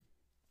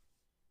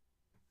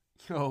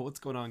Oh, what's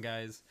going on,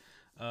 guys?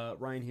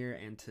 Ryan here,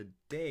 and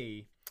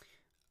today,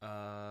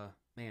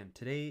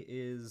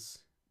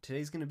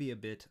 today's gonna be a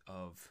bit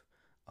of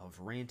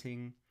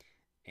ranting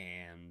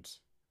and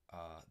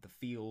the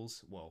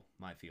feels, well,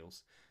 my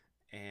feels,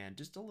 and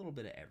just a little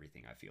bit of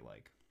everything. I feel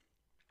like.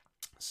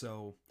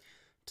 So,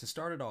 to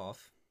start it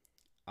off,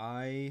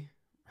 I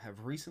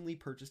have recently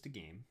purchased a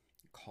game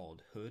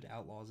called Hood,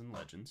 Outlaws, and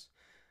Legends.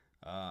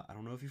 I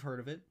don't know if you've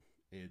heard of it.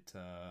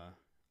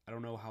 I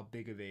don't know how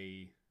big of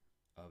a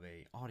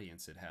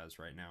audience it has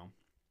right now,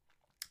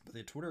 but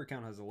the Twitter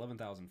account has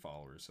 11,000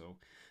 followers, so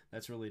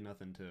that's really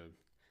nothing to.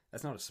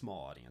 That's not a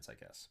small audience, I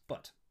guess.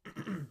 But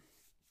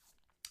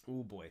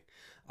oh boy,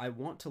 I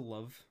want to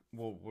love.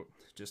 Well,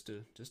 just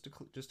to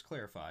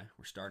clarify,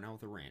 we're starting out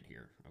with a rant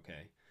here,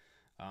 okay?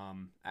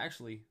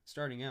 Actually,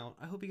 starting out,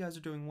 I hope you guys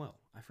are doing well.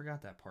 I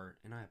forgot that part,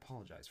 and I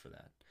apologize for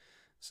that.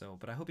 So,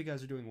 but I hope you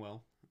guys are doing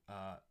well.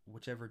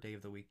 Whichever day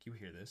of the week you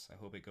hear this, I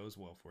hope it goes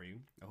well for you.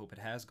 I hope it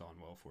has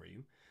gone well for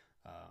you.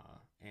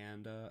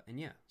 And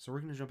yeah, so we're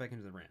gonna jump back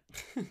into the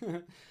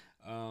rant.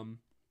 um,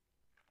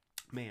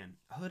 man,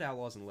 Hood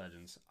Outlaws and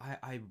Legends.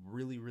 I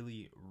really,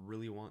 really,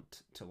 really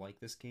want to like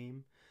this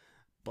game,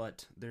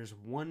 but there's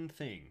one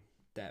thing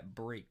that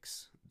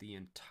breaks the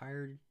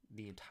entire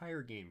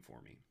game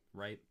for me,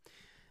 right?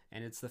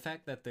 And it's the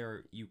fact that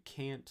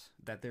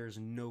there's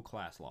no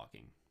class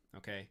locking.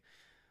 Okay,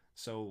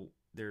 so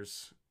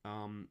there's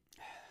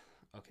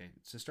okay,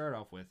 to start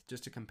off with,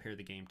 just to compare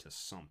the game to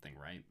something,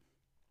 right?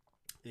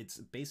 It's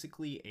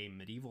basically a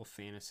medieval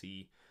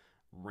fantasy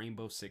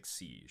Rainbow Six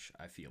Siege,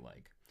 I feel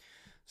like.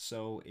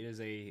 So it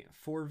is a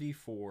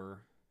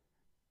 4v4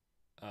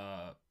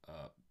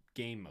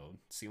 game mode.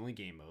 It's the only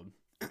game mode,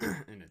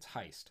 and it's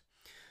heist.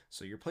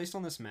 So you're placed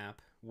on this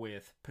map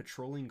with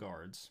patrolling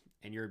guards,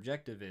 and your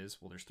objective is,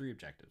 well, there's three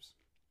objectives.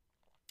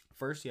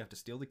 First, you have to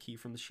steal the key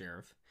from the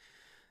sheriff.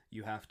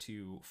 You have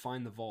to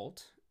find the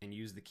vault and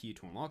use the key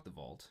to unlock the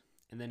vault.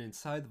 And then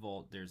inside the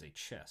vault, there's a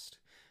chest.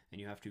 And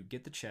you have to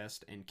get the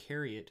chest and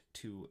carry it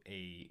to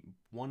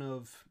one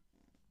of,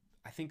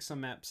 I think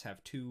some maps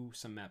have two,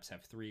 some maps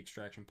have three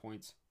extraction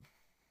points,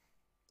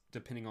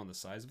 depending on the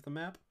size of the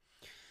map.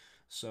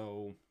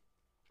 So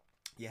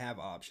you have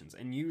options.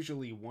 And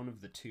usually one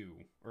of the two,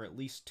 or at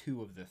least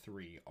two of the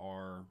three,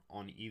 are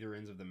on either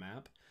ends of the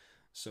map.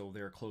 So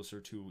they're closer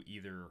to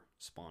either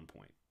spawn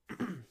point.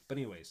 But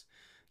anyways,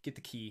 get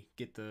the key,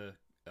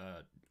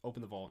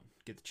 open the vault,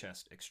 get the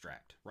chest,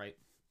 extract, right?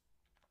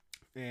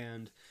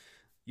 And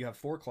you have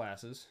four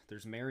classes.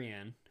 There's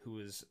Marianne, who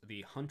is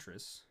the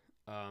huntress,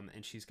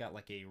 and she's got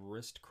like a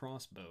wrist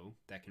crossbow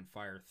that can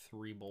fire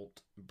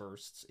 3-bolt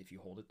bursts if you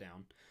hold it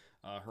down.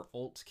 Her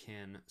ult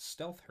can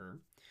stealth her.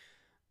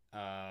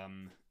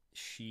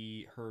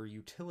 Her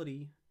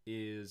utility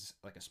is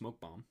like a smoke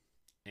bomb,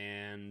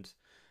 and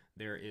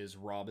there is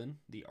Robin,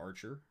 the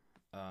archer.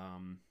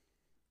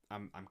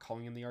 I'm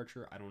calling him the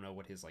archer. I don't know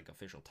what his like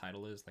official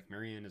title is. Like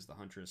Marianne is the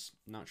huntress.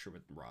 Not sure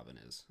what Robin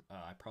is.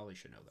 I probably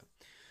should know that.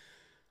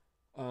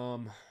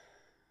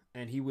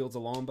 And he wields a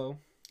longbow.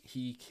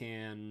 He's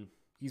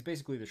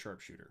basically the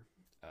sharpshooter,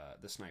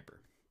 the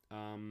sniper.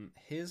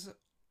 His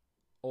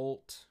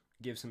ult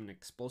gives him an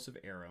explosive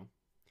arrow.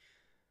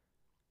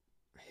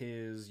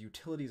 His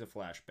utility is a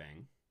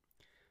flashbang.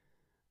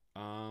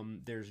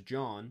 There's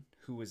John,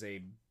 who is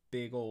a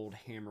big old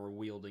hammer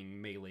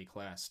wielding melee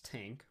class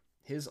tank.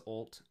 His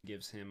ult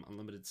gives him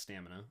unlimited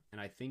stamina,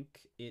 and I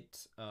think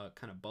it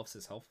kind of buffs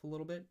his health a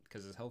little bit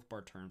because his health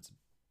bar turns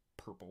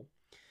purple.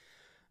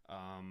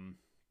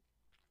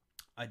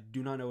 I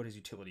do not know what his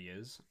utility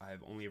is.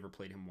 I've only ever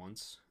played him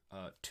once.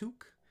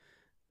 Took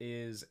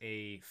is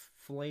a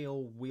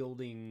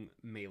flail-wielding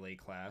melee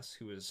class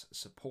who is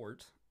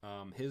support.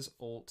 His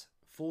ult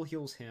full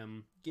heals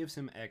him, gives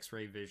him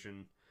X-ray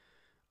vision.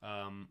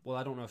 Well,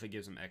 I don't know if it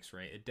gives him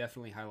X-ray. It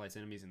definitely highlights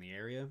enemies in the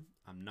area.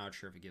 I'm not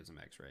sure if it gives him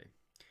X-ray.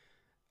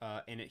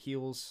 And it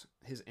heals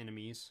his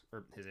enemies,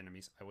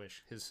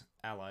 his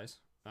allies.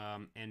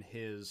 And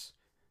his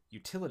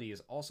utility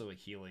is also a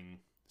healing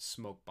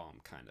smoke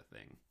bomb kind of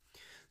thing.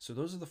 So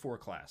those are the four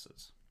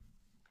classes.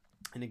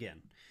 And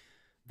again,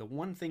 the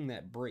one thing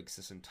that breaks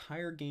this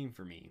entire game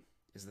for me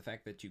is the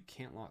fact that you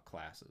can't lock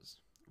classes,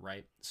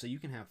 right? So you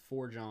can have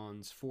 4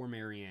 Johns, 4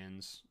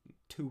 Mariannes,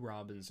 2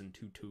 Robins, and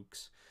 2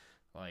 Tooks.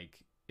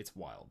 Like, it's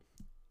wild.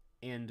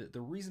 And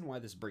the reason why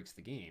this breaks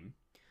the game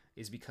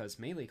is because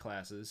melee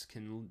classes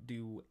can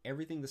do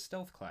everything the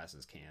stealth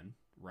classes can,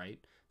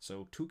 right?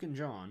 So Took and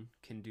John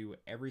can do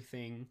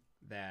everything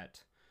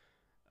that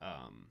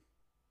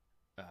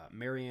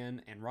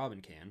Marianne and Robin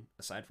can,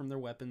 aside from their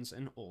weapons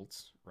and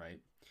ults, right?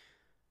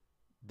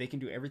 They can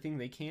do everything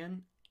they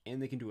can,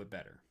 and they can do it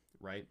better,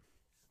 right?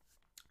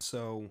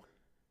 So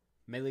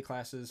melee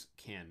classes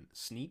can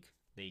sneak,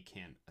 they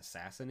can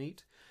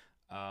assassinate,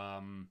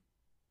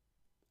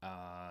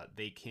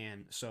 they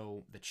can.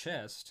 So the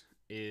chest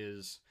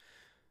is,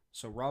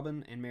 so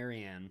Robin and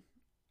Marianne,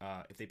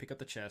 if they pick up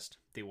the chest,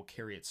 they will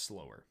carry it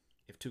slower.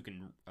 If Took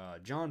and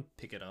John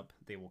pick it up,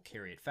 they will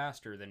carry it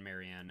faster than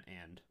Marianne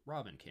and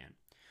Robin can.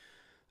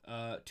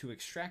 To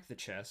extract the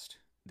chest,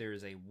 there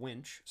is a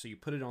winch. So you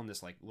put it on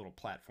this like little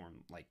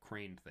platform, like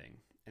crane thing,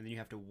 and then you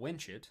have to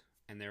winch it.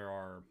 And there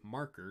are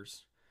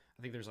markers.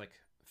 I think there's like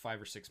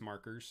 5 or 6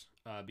 markers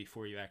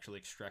before you actually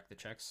extract the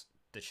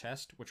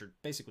chest, which are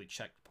basically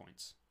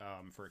checkpoints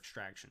for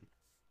extraction.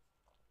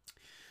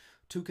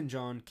 Took and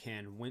John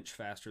can winch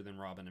faster than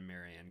Robin and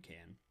Marianne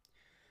can.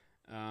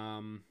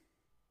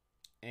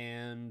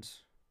 And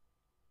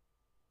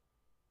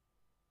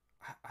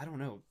I don't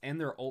know. And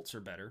their ults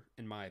are better,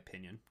 in my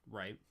opinion,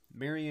 right?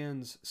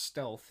 Marianne's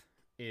stealth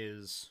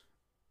is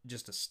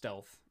just a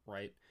stealth,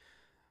 right?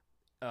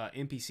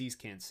 NPCs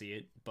can't see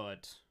it,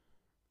 but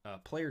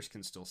players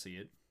can still see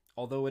it.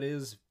 Although it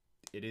is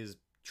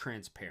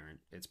transparent.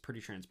 It's pretty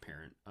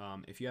transparent.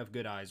 If you have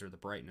good eyes or the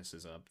brightness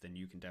is up, then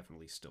you can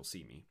definitely still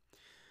see me.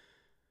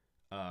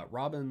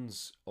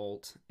 Robin's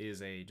ult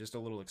is just a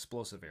little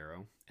explosive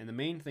arrow, and the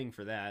main thing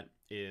for that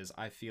is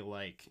I feel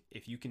like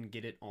if you can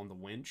get it on the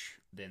winch,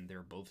 then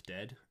they're both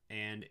dead,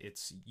 and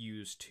it's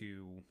used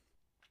to.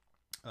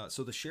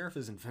 So the sheriff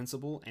is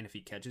invincible, and if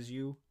he catches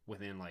you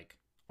within like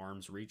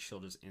arm's reach, he'll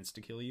just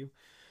insta kill you.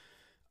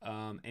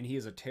 And he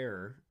is a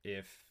terror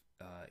if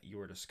you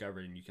are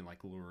discovered and you can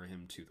like lure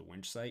him to the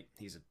winch site.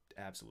 He's an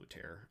absolute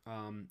terror.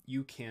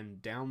 You can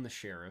down the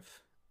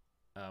sheriff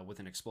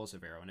with an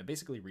explosive arrow, and it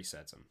basically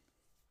resets him.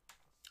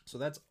 So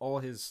that's all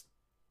his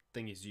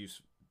thing is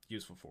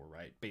useful for,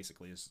 right?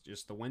 Basically, is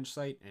just the winch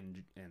site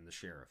and the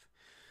sheriff.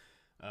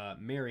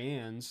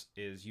 Marianne's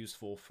is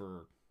useful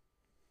for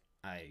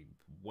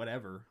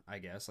whatever, I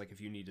guess. Like if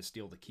you need to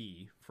steal the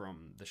key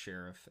from the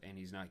sheriff and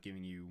he's not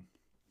giving you,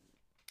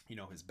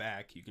 his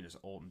back, you can just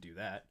ult and do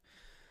that.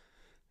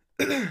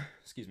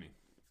 Excuse me.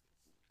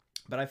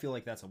 But I feel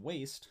like that's a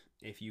waste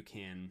if you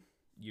can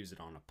use it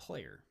on a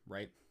player,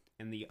 right?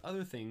 And the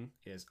other thing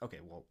is, okay,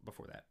 well,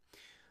 before that,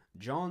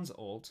 John's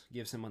ult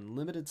gives him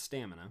unlimited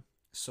stamina,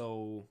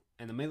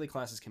 and the melee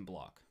classes can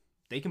block.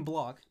 They can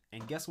block,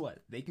 and guess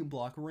what? They can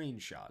block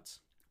range shots,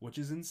 which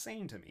is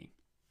insane to me.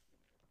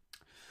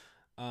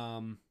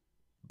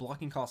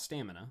 Blocking costs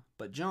stamina,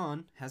 but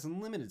John has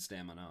unlimited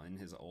stamina in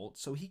his ult,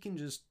 so he can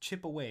just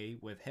chip away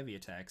with heavy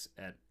attacks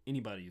at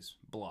anybody's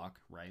block,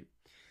 right?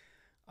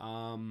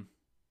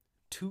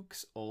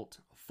 Took's ult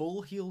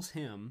full heals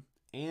him,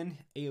 and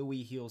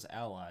AoE heals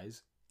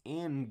allies,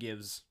 and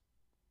gives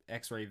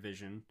X-ray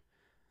vision,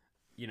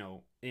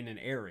 in an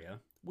area,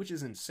 which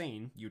is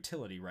insane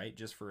utility, right?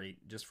 Just for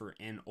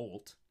an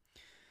ult.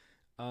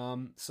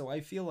 So I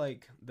feel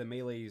like the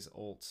melee's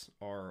ults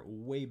are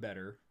way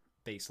better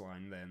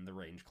baseline than the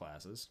range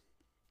classes.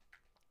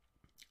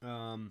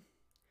 And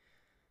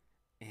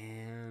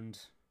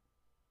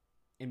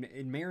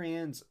in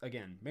Marianne's,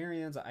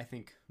 I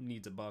think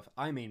needs a buff.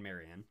 I main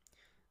Marianne,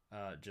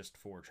 just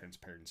for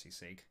transparency's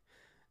sake.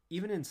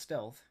 Even in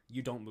stealth,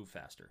 you don't move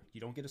faster.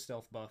 You don't get a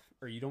stealth buff,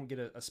 or you don't get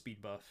a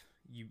speed buff.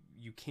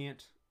 You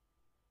can't.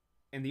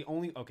 And the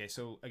only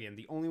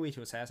way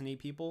to assassinate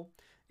people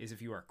is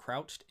if you are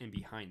crouched and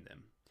behind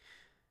them.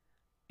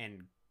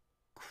 And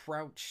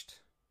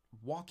crouched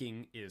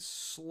walking is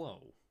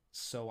slow.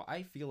 So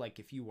I feel like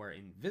if you are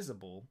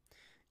invisible,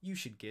 you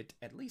should get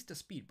at least a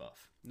speed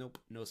buff. Nope,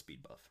 no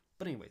speed buff.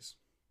 But anyways.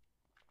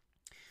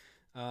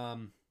 Oh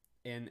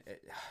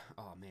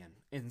man.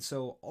 And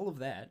so all of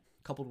that,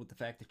 coupled with the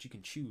fact that you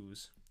can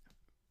choose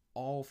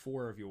all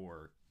four of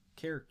your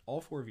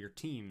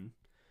team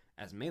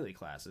as melee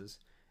classes,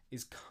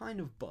 is kind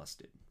of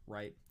busted,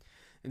 right?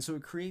 And so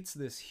it creates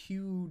this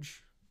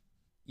huge,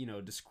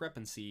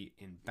 discrepancy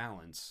in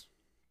balance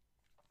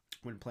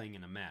when playing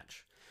in a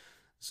match.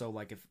 So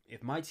like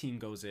if my team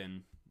goes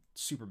in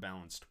super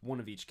balanced, one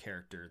of each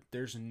character,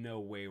 there's no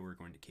way we're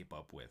going to keep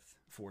up with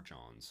 4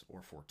 Johns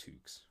or 4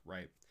 Tooks,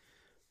 right?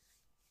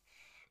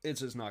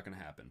 It's just not going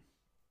to happen.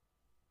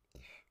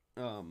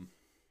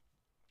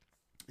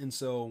 And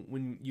so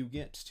when you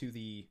get to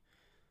the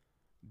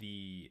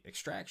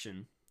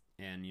extraction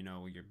and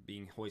you're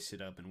being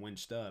hoisted up and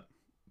winched up,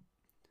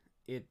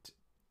 it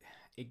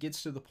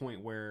gets to the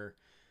point where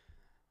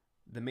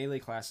the melee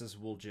classes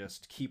will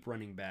just keep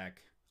running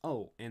back.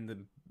 Oh, and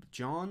the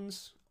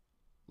Johns,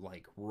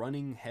 like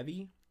running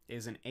heavy,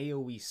 is an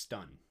AoE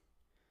stun.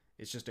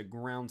 It's just a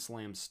ground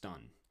slam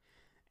stun.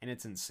 And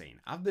it's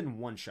insane. I've been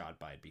one-shot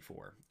by it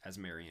before as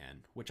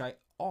Marianne, which I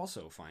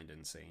also find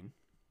insane.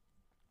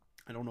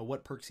 I don't know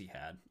what perks he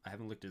had. I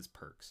haven't looked at his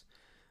perks.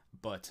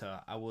 But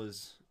I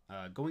was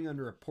going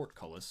under a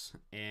portcullis,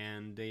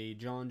 and a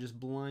John just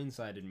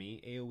blindsided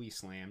me, AoE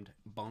slammed,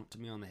 bonked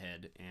me on the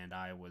head, and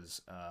I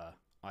was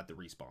at the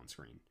respawn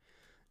screen.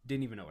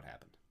 Didn't even know what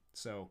happened.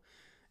 So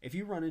if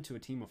you run into a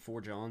team of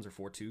 4 Johns or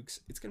 4 Tooks,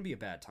 it's going to be a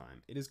bad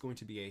time. It is going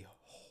to be a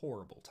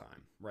horrible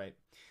time, right?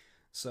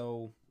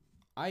 So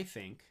I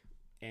think,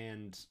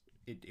 and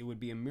it would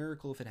be a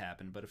miracle if it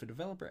happened, but if a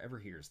developer ever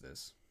hears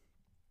this,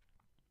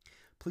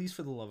 please,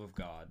 for the love of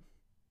God,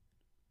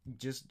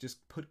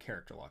 just put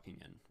character locking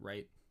in,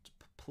 right?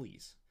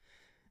 Please.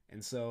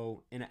 And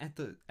so, and at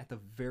the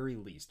very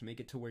least,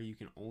 make it to where you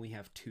can only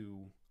have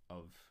two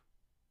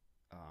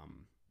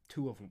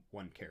two of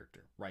one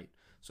character, right?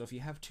 So if you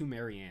have two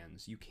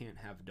Mariannes, you can't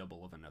have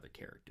double of another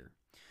character.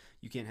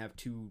 You can't have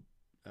two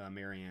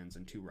Mariannes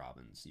and two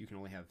Robins. You can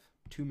only have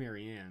two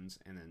Mariannes,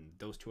 and then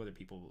those two other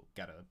people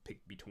gotta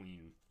pick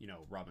between,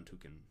 Robin,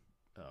 Took, and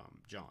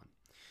John.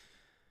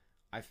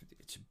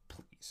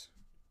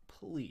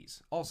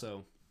 Please.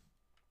 Also,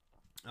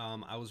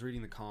 I was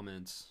reading the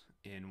comments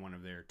in one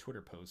of their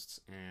Twitter posts,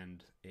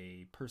 and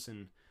a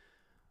person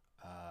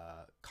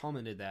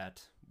commented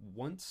that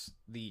once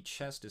the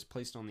chest is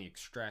placed on the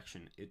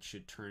extraction, it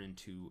should turn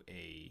into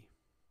a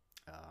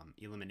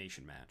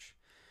elimination match,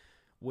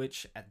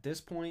 which at this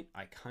point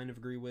I kind of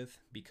agree with,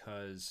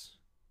 because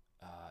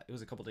it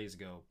was a couple days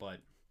ago, but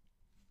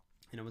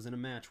it was in a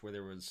match where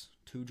there was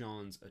two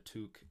Johns, a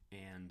Took,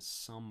 and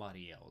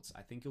somebody else.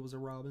 I think it was a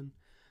Robin,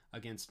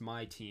 against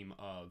my team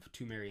of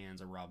two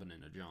Mariannes, a Robin,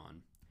 and a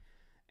John.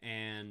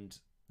 And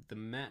the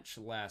match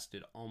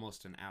lasted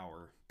almost an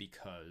hour,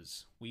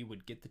 because we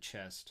would get the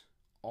chest,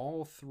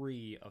 all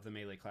three of the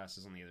melee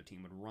classes on the other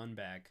team would run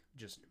back,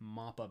 just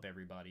mop up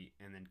everybody,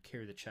 and then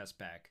carry the chest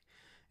back.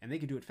 And they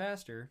could do it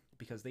faster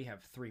because they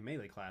have three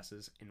melee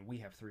classes and we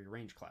have three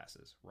range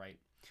classes, right?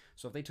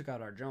 So if they took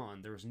out our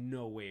John, there was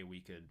no way we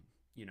could,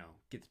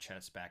 get the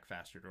chest back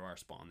faster to our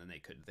spawn than they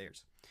could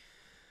theirs.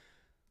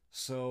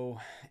 So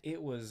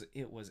it was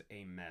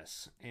a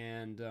mess,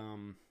 and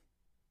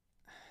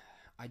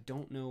I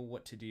don't know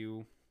what to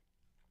do.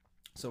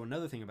 So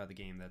another thing about the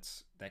game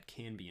that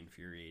can be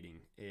infuriating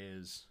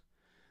is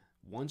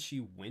once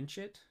you winch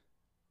it,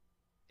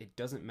 it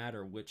doesn't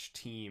matter which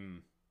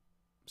team.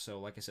 So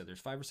like I said, there's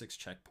 5 or 6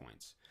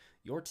 checkpoints.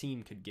 Your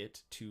team could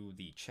get to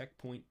the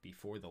checkpoint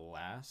before the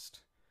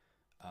last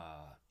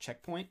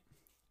checkpoint,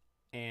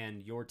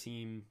 and your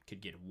team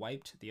could get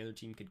wiped. The other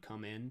team could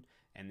come in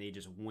and they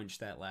just winch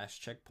that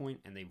last checkpoint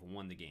and they've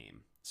won the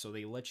game. So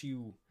they let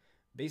you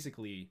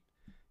basically,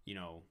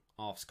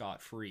 off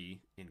scot-free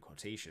in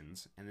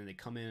quotations, and then they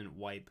come in and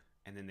wipe,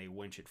 and then they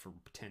winch it for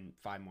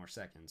 5 more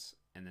seconds,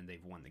 and then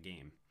they've won the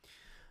game.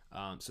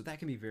 So that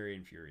can be very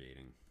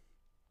infuriating.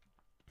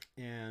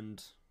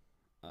 And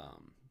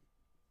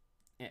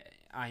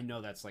I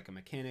know that's like a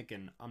mechanic,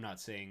 and I'm not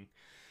saying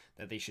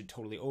that they should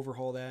totally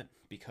overhaul that,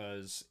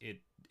 because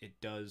it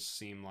does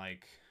seem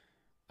like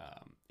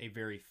a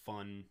very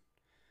fun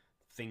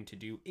thing to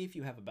do if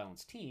you have a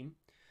balanced team.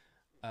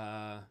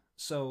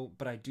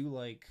 But I do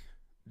like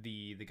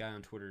the guy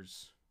on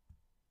Twitter's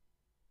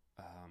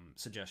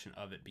suggestion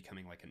of it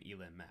becoming like an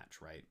elim match,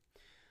 right?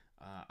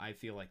 I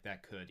feel like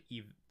that could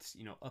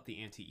up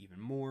the ante even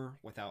more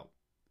without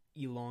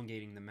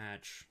elongating the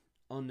match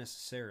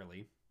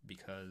unnecessarily,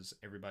 because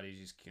everybody's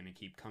just going to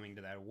keep coming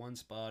to that one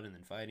spot and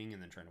then fighting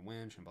and then trying to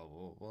winch and blah,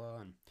 blah, blah,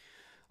 blah. And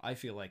I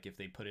feel like if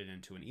they put it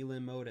into an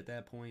elim mode at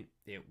that point,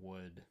 it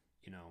would,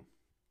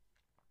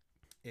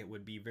 it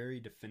would be very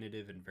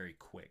definitive and very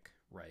quick,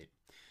 right?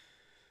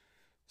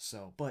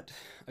 So, but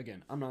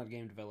again, I'm not a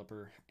game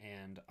developer,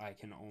 and I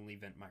can only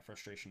vent my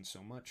frustration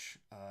so much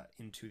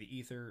into the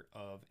ether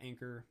of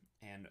Anchor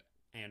and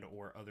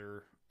or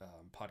other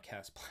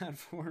podcast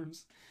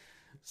platforms.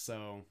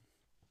 So,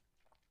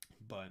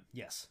 but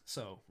yes,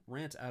 so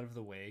rant out of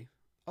the way.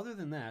 Other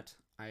than that,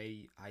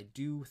 I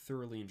do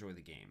thoroughly enjoy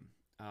the game.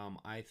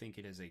 I think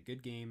it is a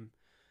good game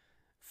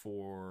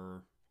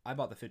I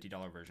bought the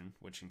 $50 version,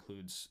 which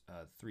includes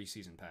 3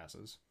 season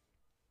passes.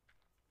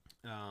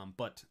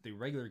 But the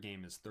regular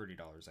game is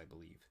 $30, I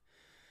believe.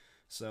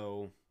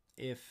 So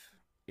if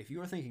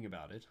you are thinking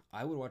about it,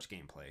 I would watch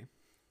gameplay.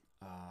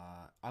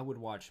 I would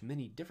watch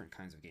many different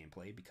kinds of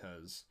gameplay,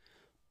 because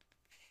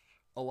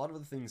a lot of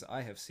the things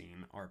I have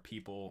seen are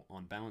people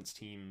on balanced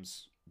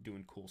teams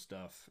doing cool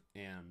stuff,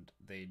 and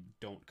they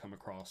don't come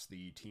across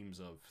the teams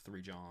of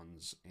 3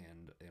 Johns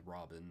and a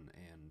Robin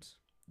and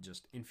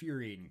just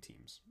infuriating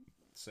teams.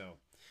 So,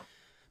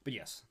 but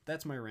yes,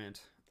 that's my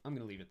rant. I'm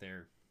going to leave it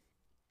there.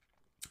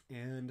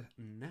 And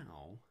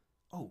now,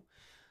 oh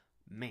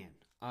man,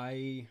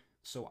 I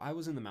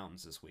was in the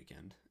mountains this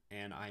weekend,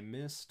 and I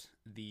missed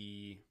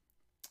the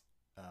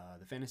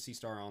Phantasy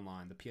Star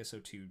Online, the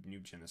PSO2 New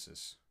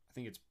Genesis. I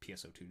think it's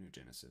PSO2 New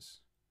Genesis.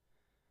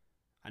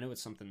 I know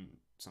it's something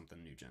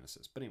New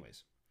Genesis, but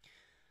anyways,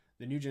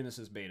 the New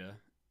Genesis beta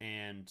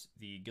and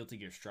the Guilty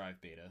Gear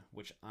Strive beta,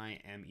 which I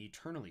am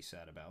eternally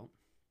sad about.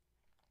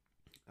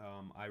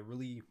 I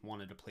really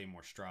wanted to play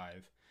more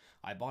Strive.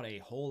 I bought a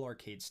whole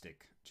arcade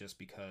stick just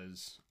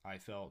because I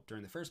felt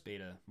during the first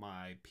beta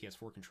my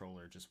PS4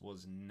 controller just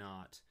was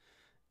not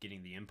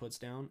getting the inputs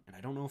down, and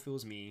I don't know if it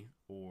was me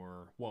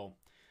or, well,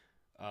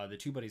 the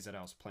 2 buddies that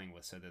I was playing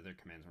with said that their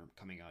commands weren't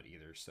coming out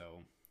either,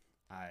 so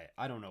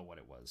I don't know what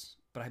it was.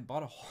 But I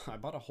bought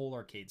a whole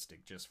arcade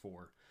stick just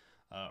for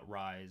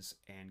Rise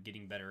and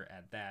getting better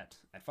at that,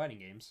 at fighting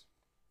games,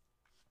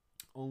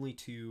 only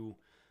to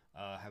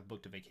have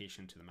booked a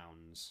vacation to the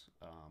mountains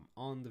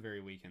on the very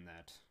weekend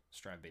that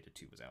Strive Beta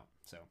 2 was out.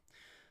 So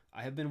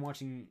I have been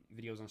watching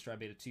videos on Strive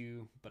Beta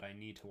 2, but I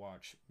need to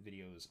watch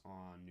videos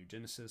on New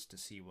Genesis to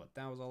see what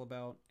that was all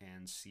about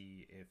and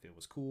see if it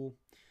was cool.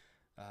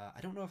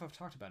 I don't know if I've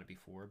talked about it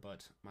before,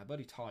 but my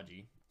buddy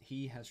Taji,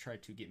 he has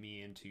tried to get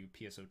me into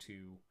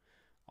PSO2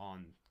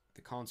 on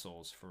the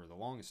consoles for the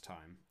longest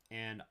time,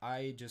 and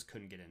I just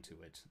couldn't get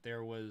into it.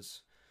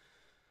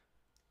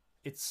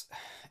 It's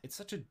it's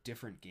such a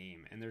different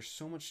game, and there's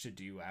so much to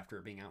do after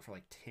it being out for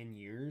like 10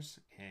 years,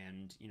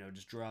 and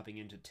just dropping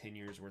into 10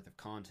 years worth of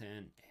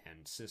content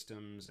and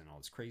systems and all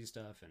this crazy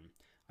stuff. And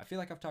I feel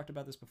like I've talked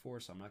about this before,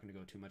 so I'm not going to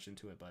go too much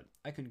into it, but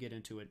I couldn't get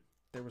into it.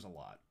 There was a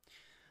lot.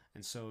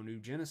 And so New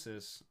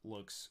Genesis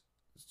looks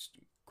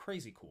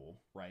crazy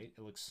cool, right?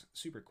 It looks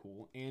super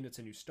cool, and it's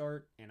a new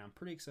start, and I'm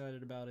pretty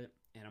excited about it,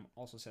 and I'm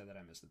also sad that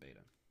I missed the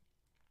beta.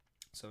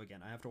 So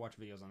again, I have to watch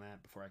videos on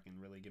that before I can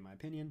really give my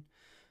opinion.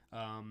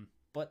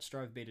 But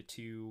Strive Beta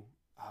 2,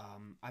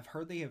 I've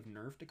heard they have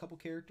nerfed a couple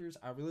characters.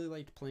 I really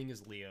liked playing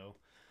as Leo,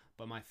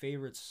 but my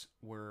favorites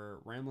were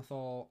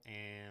Ramlethal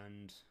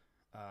and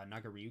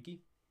Nagaryuki.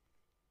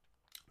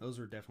 Those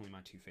were definitely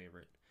my two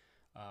favorite.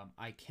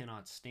 I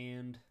cannot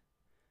stand,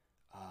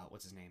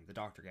 what's his name? The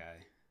doctor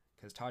guy.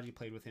 Because Taji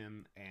played with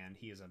him, and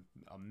he is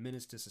a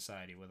menace to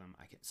society with him.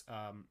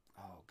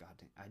 Oh, god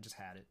dang, I just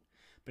had it.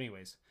 But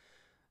anyways,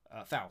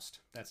 Faust,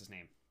 that's his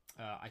name.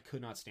 I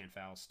could not stand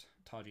Faust.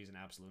 Taji's an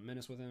absolute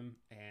menace with him,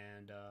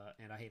 and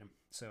I hate him.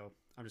 So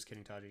I'm just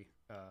kidding, Taji.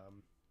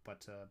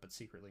 But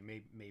secretly,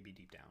 maybe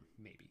deep down,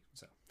 maybe.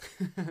 So,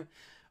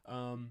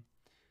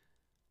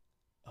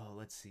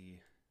 let's see.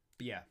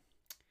 But yeah.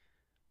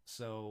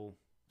 So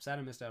sad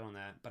I missed out on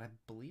that, but I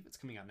believe it's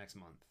coming out next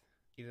month,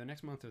 either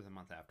next month or the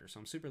month after. So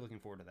I'm super looking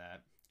forward to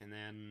that. And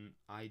then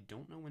I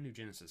don't know when New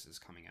Genesis is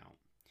coming out.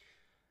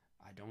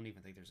 I don't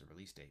even think there's a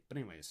release date. But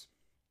anyways,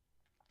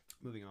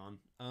 moving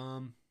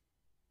on.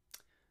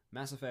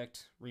 Mass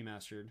Effect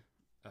Remastered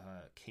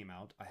came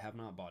out. I have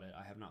not bought it.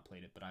 I have not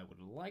played it, but I would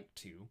like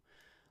to.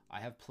 I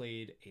have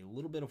played a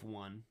little bit of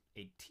 1,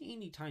 a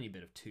teeny tiny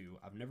bit of 2.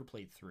 I've never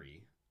played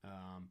 3,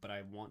 but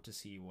I want to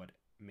see what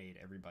made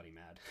everybody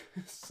mad.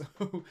 So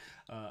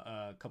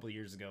a couple of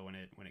years ago when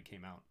it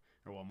came out,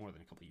 or well, more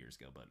than a couple of years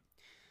ago, but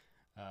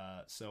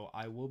so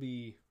I will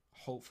be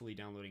hopefully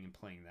downloading and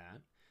playing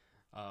that.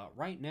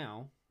 Right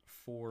now,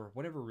 for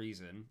whatever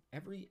reason,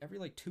 every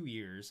like 2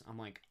 years, I'm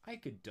like, I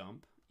could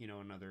dump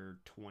another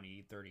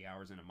 20-30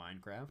 hours into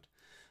Minecraft.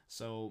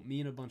 So me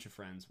and a bunch of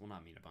friends, well,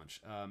 not me and a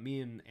bunch,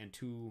 me and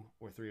 2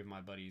 or 3 of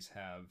my buddies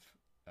have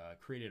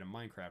created a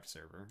Minecraft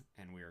server,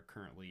 and we are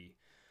currently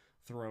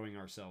throwing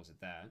ourselves at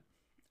that.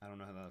 I don't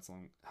know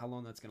how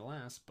long that's gonna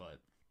last, but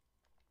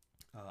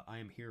I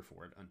am here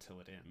for it until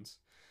it ends.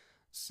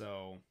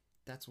 So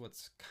that's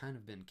what's kind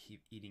of been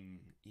keep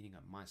eating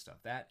up my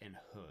stuff. That and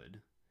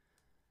Hood,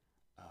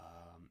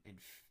 and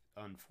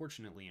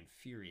unfortunately,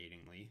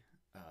 infuriatingly,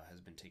 has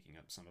been taking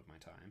up some of my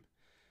time.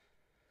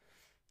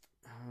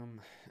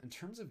 In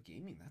terms of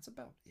gaming, that's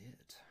about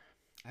it.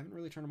 I haven't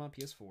really turned on my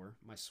PS4.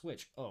 My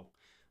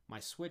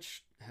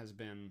Switch has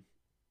been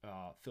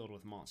filled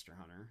with Monster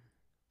Hunter.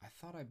 I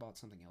thought I bought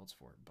something else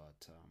for it,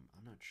 but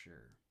I'm not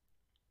sure.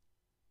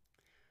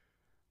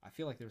 I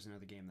feel like there was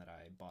another game that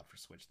I bought for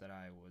Switch that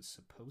I was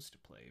supposed to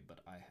play,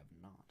 but I have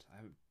not. I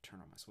haven't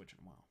turned on my Switch in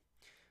a while.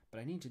 But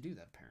I need to do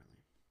that,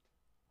 apparently.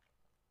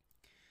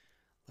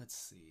 Let's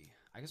see.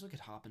 I guess we could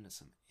hop into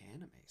some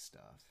anime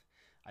stuff.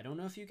 I don't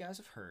know if you guys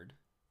have heard.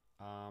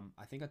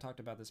 I think I talked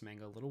about this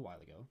manga a little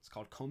while ago. It's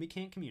called Komi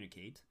Can't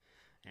Communicate.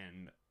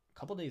 And a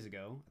couple days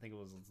ago, I think it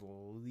was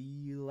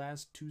the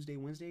last Tuesday,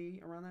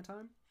 Wednesday, around that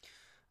time,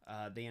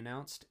 they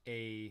announced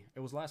it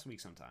was last week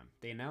sometime.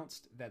 They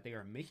announced that they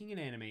are making an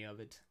anime of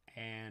it,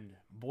 and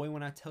boy,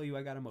 when I tell you,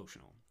 I got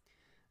emotional.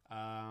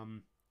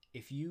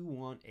 If you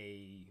want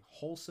a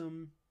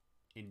wholesome,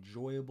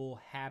 enjoyable,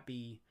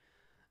 happy,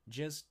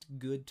 just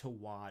good to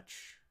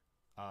watch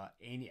at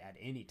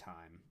any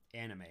time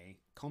anime,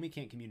 Komi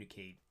Can't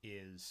Communicate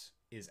is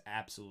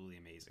absolutely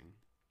amazing.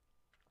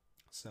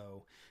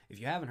 So if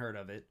you haven't heard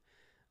of it,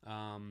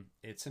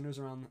 it centers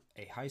around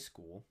a high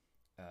school,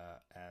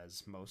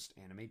 as most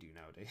anime do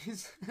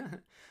nowadays.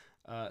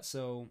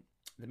 So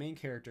the main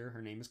character,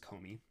 her name is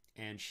Komi,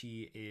 and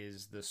she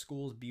is the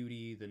school's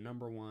beauty, the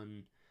number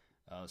one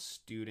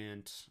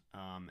student,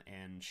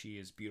 and she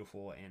is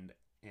beautiful,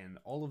 and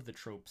all of the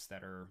tropes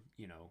that are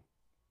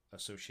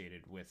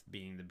associated with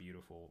being the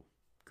beautiful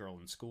girl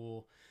in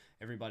school.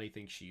 Everybody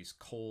thinks she's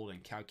cold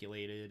and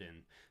calculated,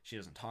 and she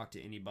doesn't talk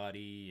to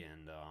anybody,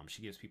 and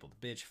she gives people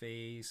the bitch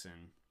face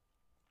and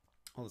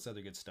all this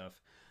other good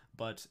stuff.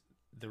 But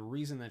the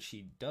reason that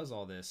she does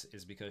all this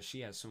is because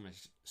she has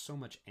so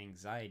much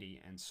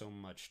anxiety and so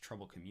much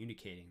trouble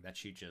communicating that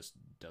she just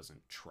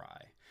doesn't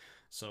try.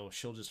 So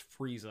she'll just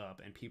freeze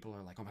up, and people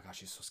are like, "Oh my gosh,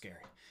 she's so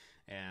scary."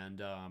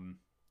 And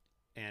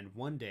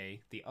one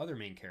day, the other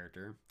main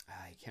character,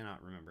 I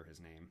cannot remember his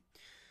name,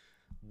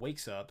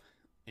 wakes up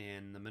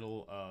in the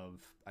middle of,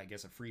 I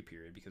guess, a free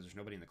period because there's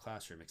nobody in the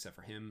classroom except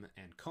for him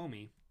and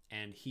Komi,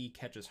 and he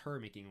catches her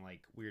making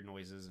like weird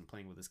noises and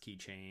playing with his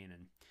keychain,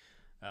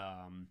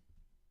 and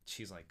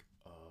she's like,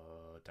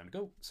 time to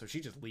go. So she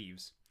just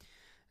leaves.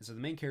 And so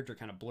the main character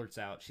kind of blurts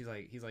out, he's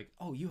like,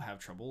 "Oh, you have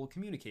trouble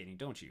communicating,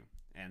 don't you?"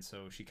 And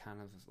so she kind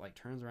of like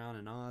turns around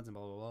and nods and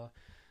blah, blah, blah.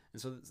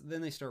 And so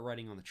then they start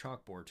writing on the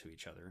chalkboard to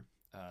each other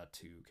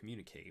to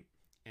communicate.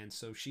 And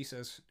so she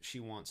says she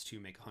wants to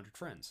make 100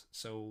 friends.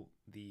 So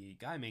the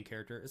guy main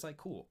character is like,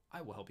 cool,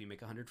 I will help you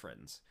make 100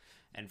 friends.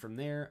 And from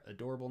there,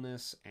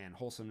 adorableness and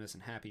wholesomeness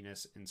and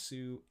happiness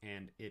ensue.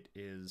 And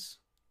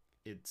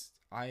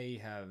I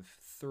have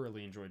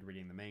thoroughly enjoyed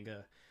reading the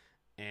manga.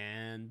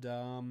 And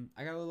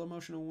I got a little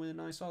emotional when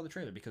I saw the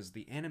trailer because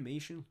the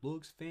animation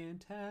looks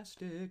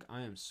fantastic.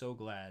 I am so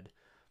glad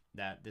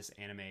that this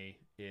anime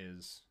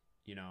is,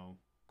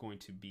 going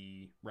to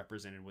be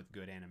represented with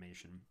good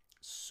animation.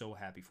 So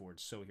happy for it,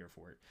 so here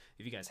for it.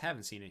 If you guys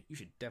haven't seen it, you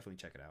should definitely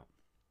check it out.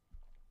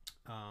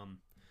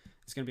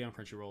 It's going to be on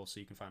Crunchyroll, so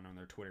you can find it on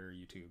their Twitter,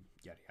 YouTube,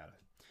 yada yada.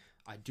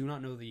 I do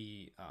not know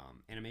the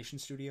animation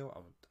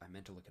studio. I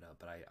meant to look it up,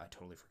 but I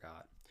totally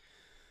forgot.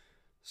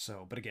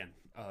 So, but again,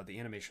 the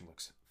animation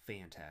looks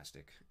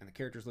fantastic, and the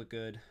characters look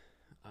good.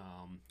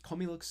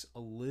 Komi looks a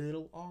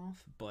little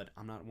off, but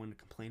I'm not one to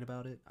complain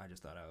about it. I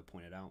just thought I would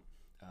point it out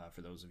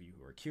for those of you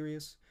who are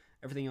curious.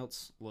 Everything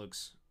else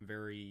looks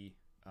very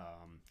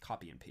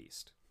copy and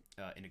paste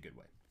in a good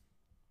way.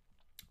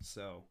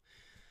 So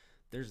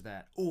there's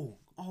that. Oh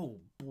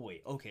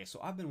boy. Okay, so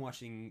I've been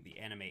watching the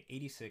anime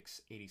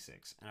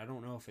 8686, and I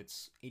don't know if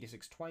it's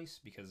 86 twice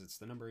because it's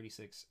the number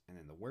 86 and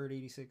then the word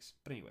 86,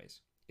 but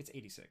anyways, it's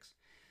 86.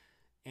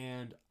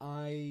 And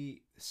I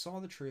saw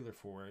the trailer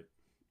for it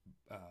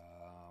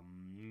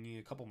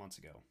a couple months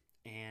ago,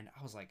 and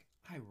I was like,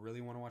 I really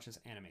want to watch this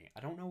anime.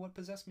 I don't know what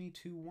possessed me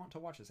to want to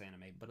watch this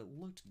anime, but it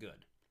looked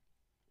good.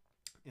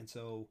 And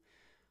so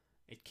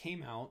it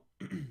came out,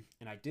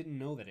 and I didn't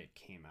know that it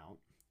came out,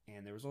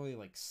 and there was only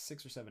like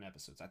 6 or 7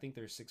 episodes. I think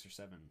there's 6 or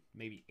 7,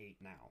 maybe 8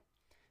 now.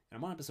 And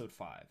I'm on episode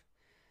 5.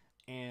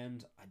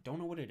 And I don't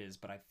know what it is,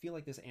 but I feel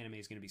like this anime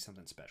is going to be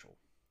something special.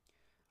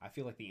 I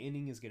feel like the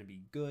ending is going to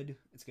be good.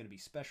 It's going to be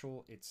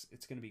special. It's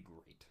going to be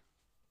great.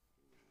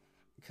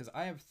 Because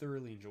I have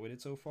thoroughly enjoyed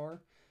it so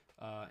far.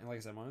 And like I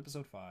said, I'm on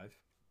episode 5.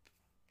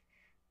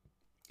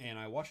 And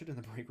I watch it in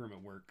the break room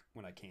at work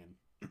when I can.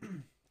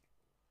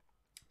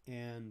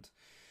 And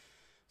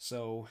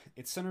so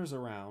it centers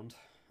around...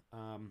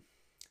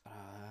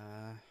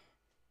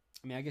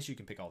 I guess you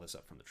can pick all this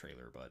up from the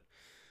trailer, but...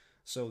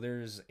 So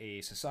there's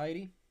a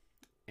society,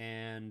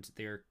 and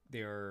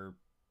they're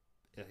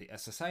a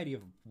society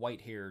of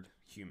white-haired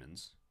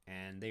humans,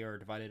 and they are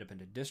divided up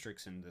into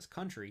districts in this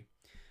country,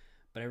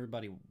 but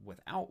everybody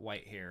without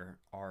white hair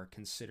are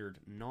considered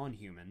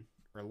non-human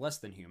or less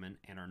than human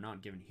and are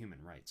not given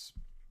human rights.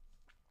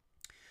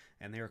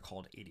 And they are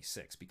called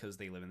 86 because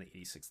they live in the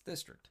 86th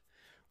district.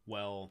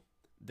 Well,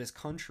 this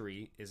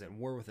country is at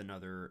war with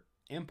another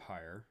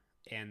empire,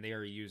 and they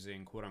are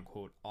using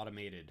quote-unquote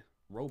automated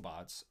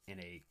robots in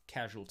a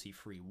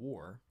casualty-free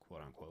war,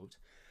 quote-unquote.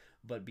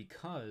 But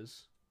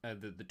because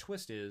the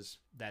twist is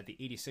that the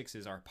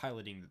 86s are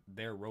piloting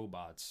their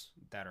robots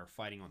that are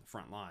fighting on the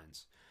front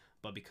lines.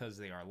 But because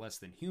they are less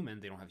than human,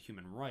 they don't have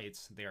human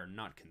rights, they are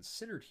not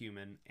considered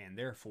human, and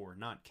therefore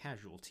not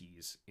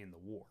casualties in the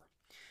war.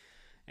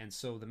 And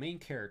so the main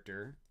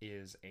character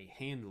is a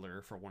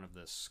handler for one of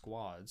the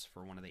squads,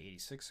 for one of the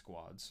 86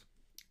 squads.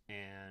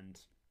 And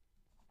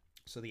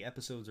so the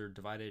episodes are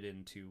divided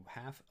into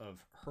half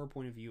of her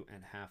point of view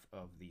and half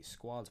of the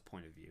squad's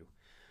point of view.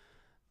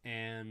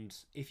 And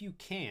if you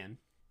can,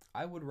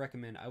 I would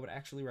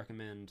actually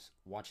recommend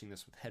watching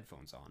this with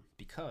headphones on,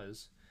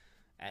 because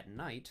at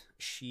night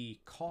she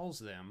calls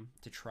them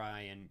to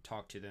try and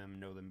talk to them,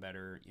 know them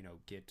better,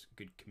 get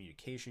good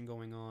communication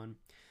going on.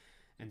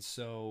 And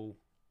so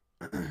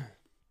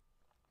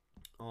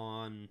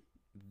on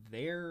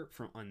their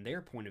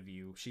point of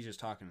view, she's just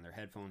talking to their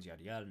headphones,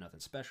 yada yada, nothing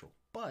special.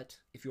 But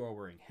if you are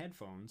wearing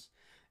headphones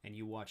and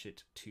you watch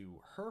it to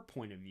her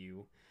point of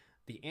view,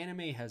 the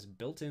anime has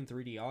built-in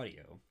 3D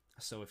audio.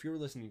 So if you're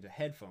listening to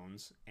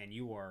headphones and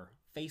you are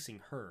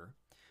facing her,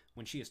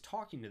 when she is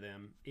talking to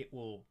them, it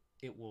will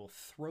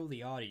throw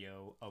the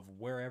audio of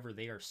wherever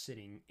they are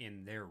sitting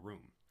in their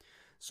room.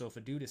 So if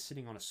a dude is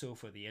sitting on a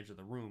sofa at the edge of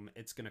the room,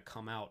 it's going to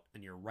come out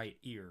in your right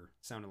ear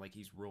sounding like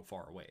he's real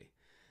far away.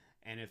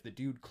 And if the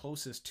dude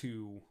closest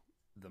to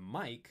the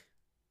mic,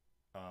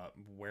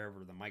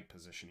 wherever the mic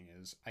positioning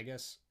is,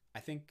 I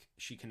think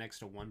she connects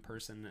to one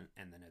person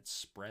and then it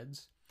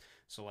spreads.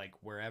 So like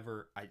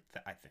wherever, I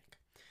think.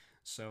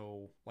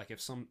 So like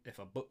if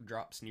a book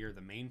drops near the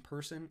main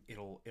person,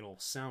 it'll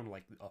sound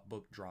like a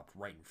book dropped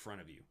right in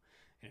front of you.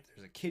 And if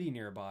there's a kitty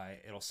nearby,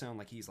 it'll sound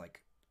like he's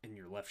like in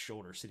your left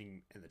shoulder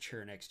sitting in the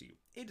chair next to you.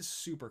 It is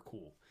super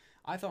cool.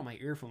 I thought my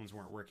earphones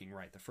weren't working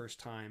right the first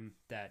time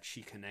that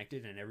she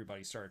connected and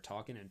everybody started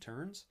talking in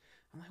turns.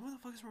 I'm like, what the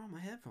fuck is wrong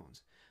with my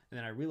headphones? And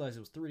then I realized it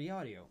was 3D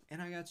audio,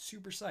 and I got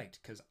super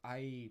psyched because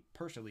I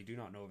personally do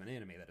not know of an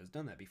anime that has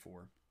done that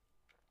before.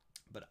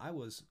 But I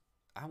was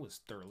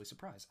thoroughly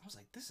surprised. I was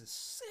like, this is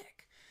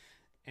sick.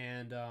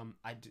 And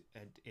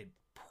it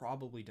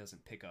probably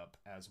doesn't pick up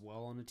as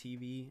well on a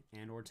TV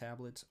and or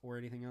tablet or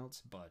anything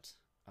else, but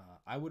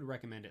I would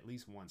recommend at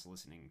least once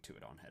listening to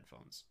it on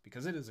headphones,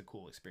 because it is a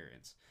cool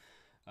experience.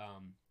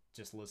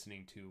 Just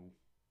listening to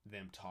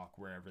them talk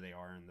wherever they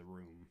are in the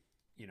room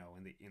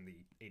in the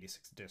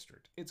 86th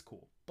district. It's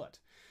cool. But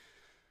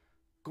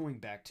going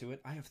back to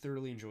it, I have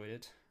thoroughly enjoyed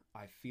it.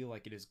 I feel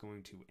like it is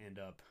going to end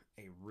up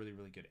a really,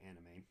 really good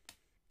anime.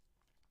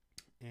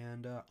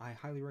 And I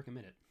highly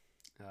recommend it.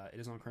 It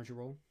is on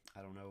Crunchyroll.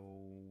 I don't know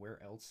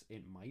where else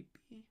it might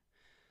be.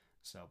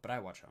 So, but I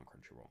watch it on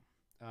Crunchyroll.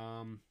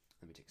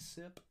 Let me take a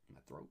sip in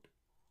my throat.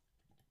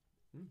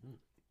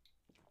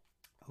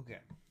 Okay.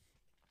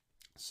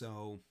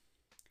 So,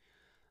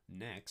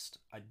 next,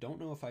 I don't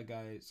know if I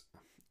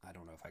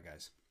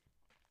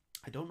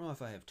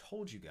have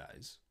told you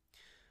guys,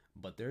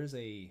 but there's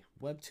a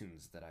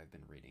webtoons that I've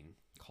been reading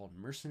called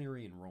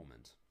Mercenary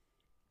Enrollment.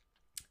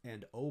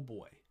 And oh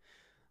boy,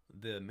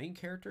 the main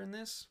character in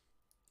this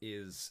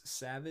is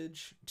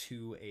savage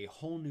to a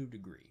whole new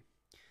degree.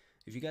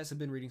 If you guys have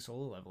been reading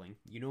Solo Leveling,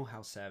 you know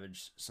how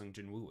savage Sung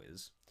Jin-woo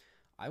is.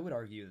 I would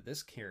argue that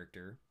this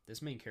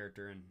main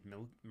character in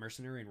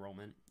Mercenary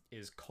Enrollment,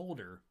 is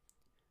colder,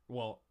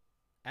 well,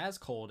 as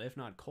cold, if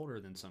not colder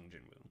than Sung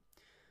Jin-woo.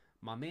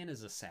 My man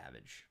is a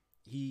savage.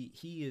 He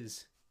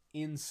is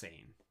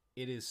insane.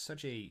 It is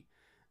such a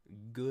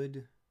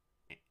good,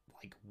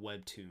 like,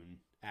 webtoon,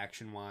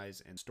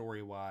 action-wise and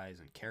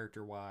story-wise and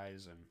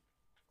character-wise, and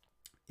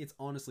it's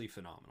honestly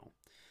phenomenal.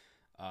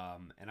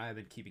 And I have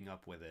been keeping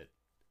up with it.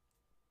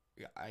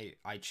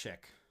 I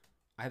check.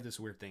 I have this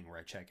weird thing where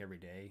I check every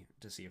day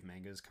to see if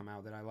mangas come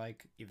out that I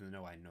like, even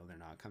though I know they're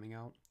not coming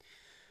out.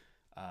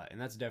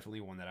 And that's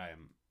definitely one that I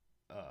am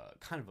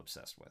kind of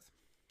obsessed with.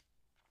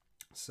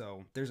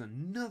 So there's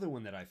another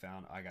one that I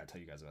found. I gotta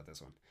tell you guys about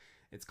this one.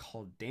 It's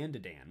called Dan to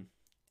Dan,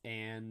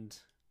 and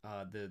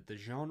the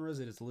genres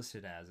it is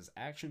listed as is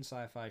action,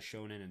 sci-fi,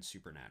 shonen, and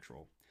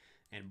supernatural.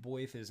 And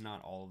boy, if it is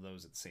not all of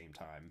those at the same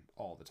time,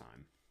 all the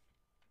time.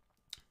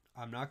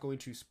 I'm not going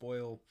to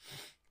spoil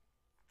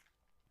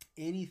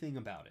anything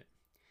about it.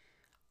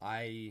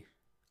 I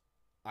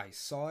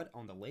saw it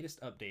on the latest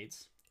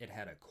updates. It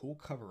had a cool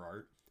cover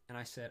art, and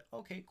I said,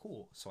 okay,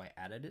 cool. So I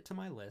added it to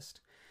my list,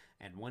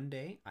 and one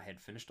day I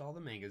had finished all the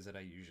mangas that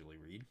I usually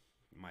read,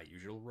 my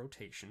usual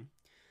rotation.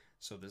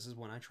 So this is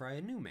when I try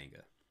a new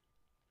manga,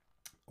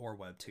 or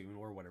webtoon,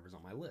 or whatever's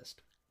on my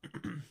list.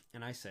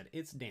 And I said,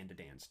 it's Dan to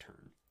Dan's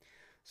turn.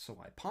 So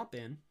I pop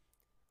in,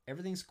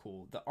 everything's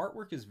cool. The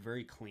artwork is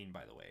very clean,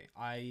 by the way.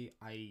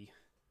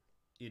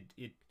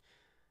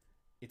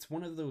 It's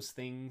one of those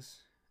things.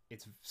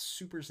 It's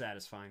super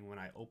satisfying when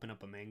I open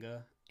up a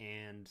manga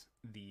and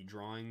the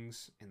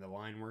drawings and the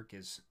line work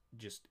is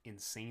just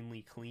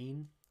insanely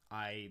clean.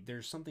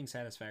 There's something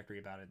satisfactory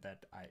about it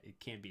that it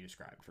can't be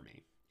described for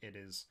me.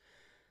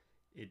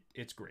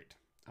 It's great.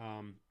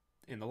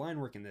 And the line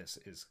work in this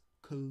is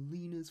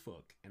clean as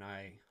fuck, and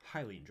I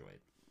highly enjoy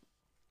it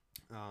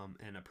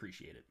and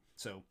appreciate it.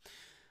 So,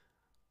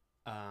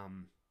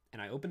 and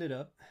I opened it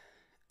up,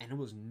 and it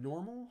was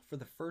normal for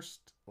the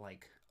first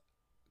like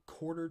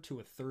quarter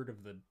to a third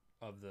of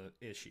the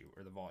issue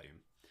or the volume,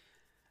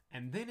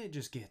 and then it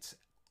just gets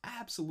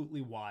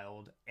absolutely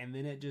wild, and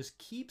then it just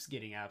keeps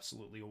getting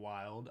absolutely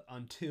wild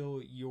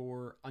until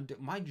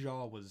my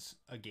jaw was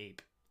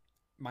agape.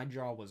 My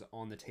jaw was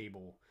on the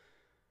table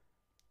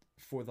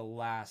for the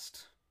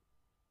last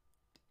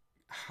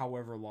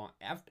however long.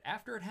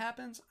 After it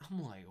happens,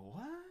 I'm like,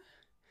 what?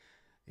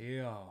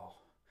 Yo,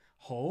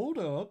 hold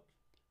up.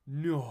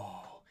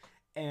 No.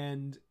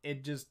 And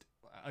it just,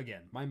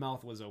 again, my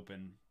mouth was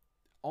open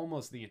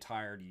almost the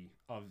entirety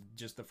of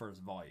just the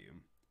first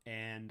volume.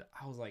 And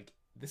I was like,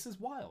 this is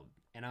wild.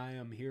 And I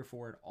am here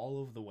for it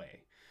all of the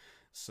way.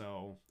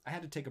 So I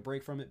had to take a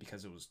break from it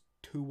because it was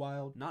too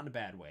wild. Not in a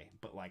bad way,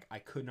 but like I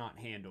could not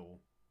handle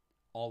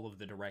all of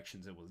the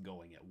directions it was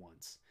going at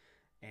once.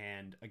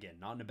 And again,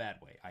 not in a bad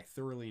way. I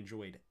thoroughly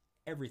enjoyed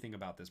everything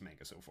about this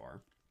manga so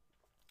far.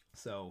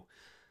 So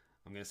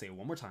I'm going to say it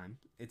one more time.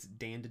 It's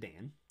Dan to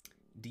Dan.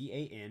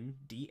 DANDADAN.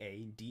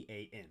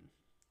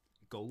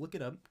 Go look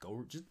it up.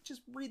 Go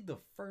just read the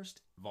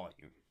first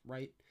volume,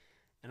 right?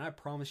 And I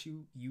promise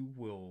you, you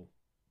will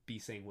be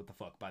saying what the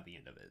fuck by the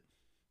end of it.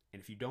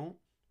 And if you don't,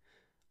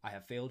 I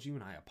have failed you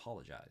and I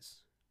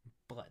apologize.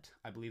 But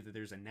I believe that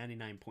there's a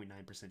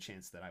 99.9%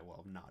 chance that I will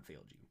have not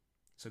failed you.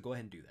 So go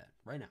ahead and do that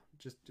right now.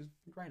 Just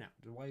right now.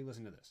 Just while you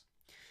listen to this.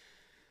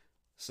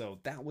 So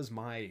that was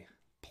my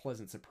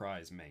pleasant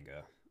surprise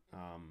manga.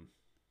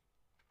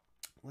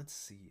 Let's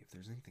see if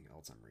there's anything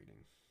else I'm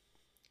reading.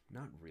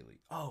 Not really.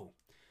 Oh,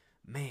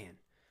 man.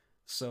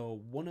 So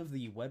one of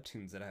the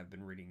webtoons that I've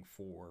been reading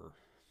for,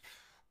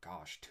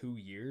 2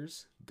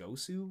 years,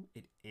 Gosu,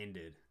 it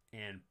ended.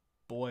 And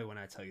boy, when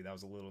I tell you, that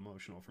was a little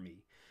emotional for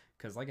me.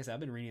 Because like I said, I've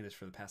been reading this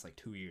for the past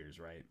 2 years,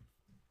 right?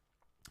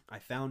 I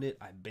found it,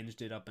 I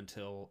binged it up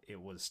until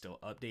it was still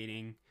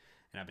updating,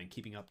 and I've been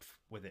keeping up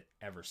with it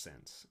ever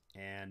since.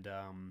 And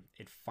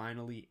it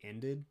finally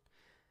ended,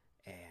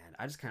 and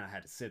I just kind of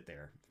had to sit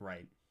there,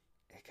 right?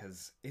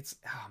 Because it's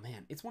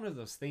one of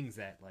those things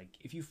that, like,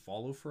 if you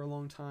follow for a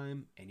long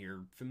time and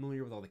you're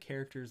familiar with all the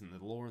characters and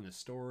the lore and the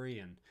story,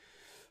 and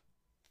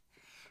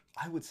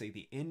I would say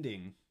the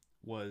ending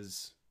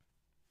was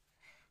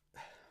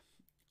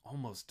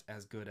almost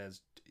as good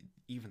as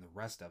even the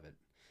rest of it.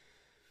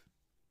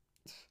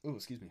 Oh,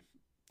 excuse me.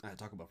 I had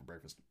Taco Bell for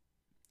breakfast,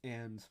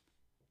 and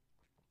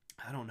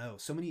I don't know.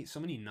 So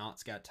many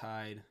knots got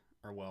tied,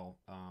 or well,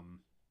 how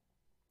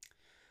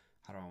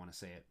do I want to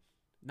say it?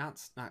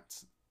 Knots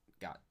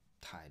got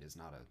tied is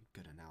not a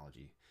good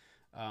analogy.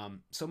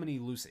 So many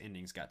loose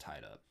endings got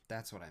tied up.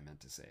 That's what I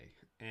meant to say.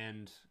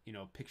 And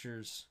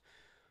pictures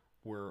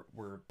were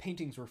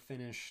paintings were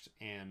finished,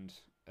 and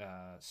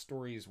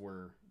stories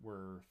were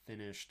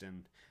finished,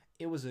 and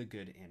it was a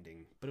good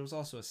ending. But it was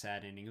also a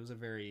sad ending. It was a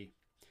very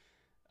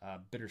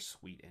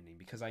bittersweet ending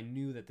because I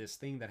knew that this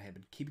thing that I had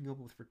been keeping up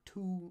with for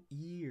 2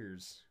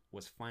 years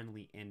was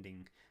finally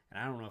ending, and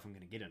I don't know if I'm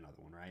gonna get another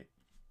one, right?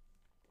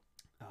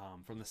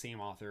 From the same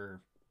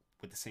author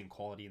with the same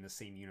quality in the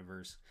same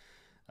universe.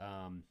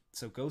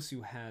 So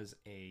Gosu has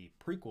a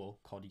prequel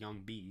called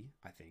Young B,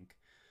 I think.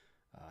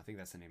 I think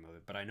that's the name of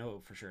it, but I know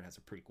for sure it has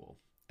a prequel.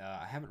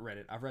 I haven't read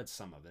it. I've read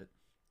some of it.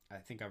 I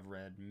think I've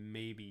read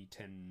maybe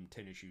 10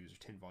 issues or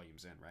 10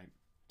 volumes in, right?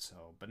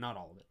 So, but not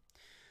all of it.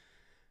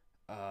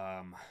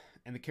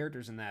 And the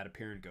characters in that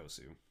appear in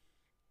Gosu,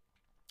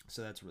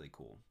 so that's really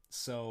cool.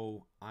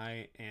 So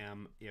I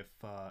am, if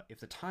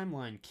the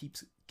timeline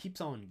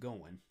keeps on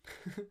going,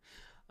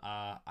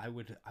 I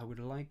would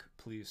like,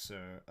 please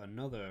sir,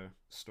 another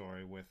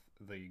story with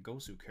the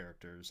Gosu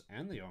characters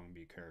and the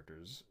Yongbi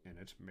characters in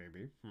it,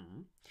 maybe.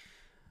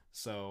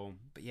 So,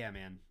 but yeah,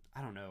 man,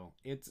 I don't know.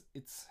 It's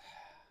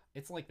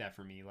like that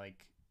for me.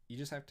 Like, you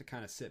just have to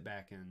kind of sit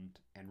back and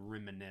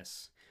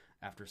reminisce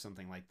after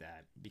something like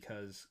that,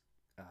 because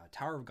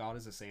Tower of God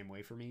is the same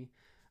way for me.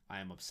 I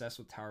am obsessed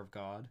with Tower of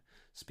God.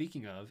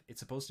 Speaking of, it's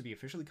supposed to be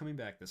officially coming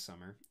back this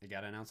summer. It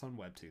got announced on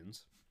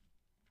Webtoons,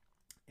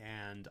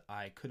 and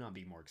I could not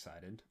be more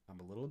excited. I'm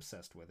a little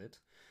obsessed with it.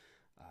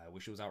 I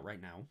wish it was out right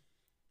now.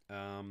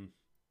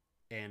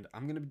 And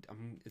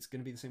it's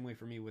gonna be the same way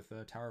for me with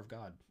Tower of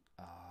God.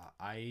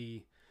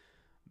 I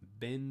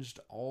binged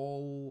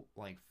all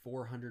like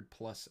 400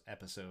 plus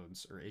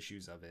episodes or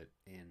issues of it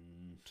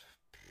in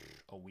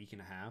a week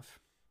and a half,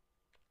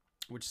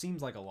 which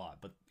seems like a lot,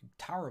 but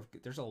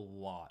there's a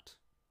lot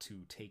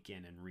to take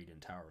in and read in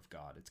Tower of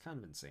God. It's kind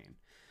of insane.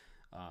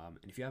 And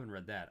if you haven't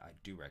read that, I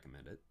do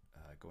recommend it.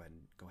 Go ahead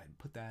and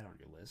put that on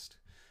your list.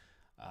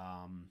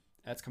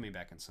 That's coming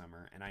back in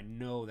summer, and I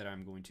know that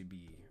I'm going to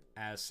be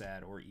as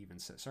sad or even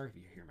sad. Sorry if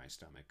you hear my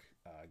stomach.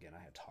 Again,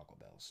 I had Taco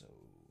Bell, so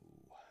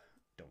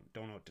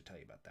don't know what to tell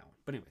you about that one.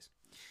 But anyways,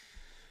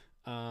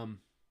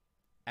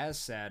 as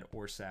sad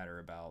or sadder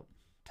about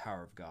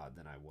Tower of God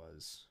than I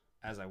was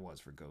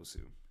for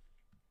Gosu.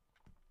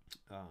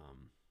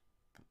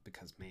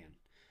 Because man,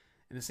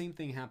 and the same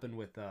thing happened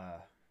with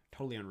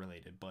totally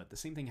unrelated, but the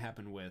same thing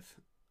happened with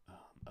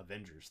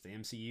Avengers, the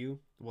MCU.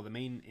 Well, the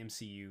main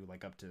MCU,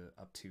 like up to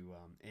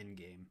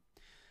Endgame.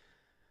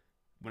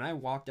 When I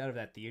walked out of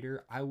that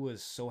theater, I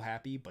was so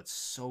happy but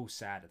so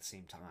sad at the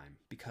same time,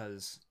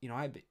 because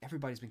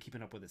everybody's been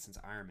keeping up with it since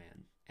Iron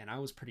Man, and I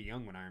was pretty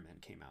young when Iron Man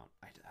came out.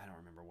 I don't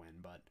remember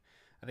when, but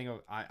I think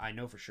I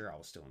know for sure I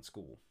was still in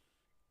school,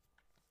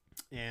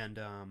 and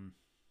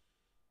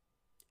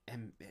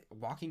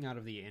walking out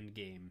of the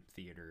Endgame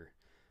theater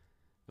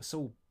was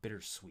so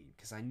bittersweet,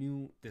 because I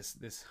knew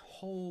this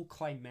whole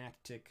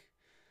climactic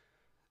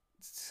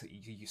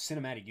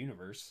cinematic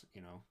universe,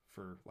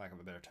 for lack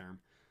of a better term,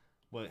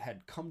 well, it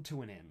had come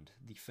to an end.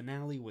 The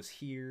finale was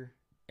here.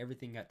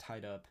 Everything got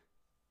tied up,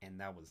 and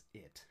that was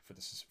it for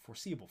the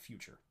foreseeable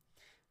future.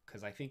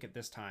 Because I think at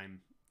this time,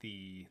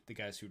 the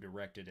guys who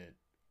directed it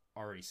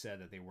already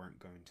said that they weren't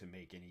going to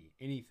make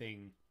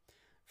anything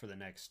for the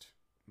next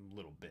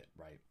little bit,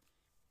 right?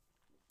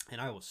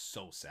 And I was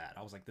so sad.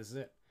 I was like, this is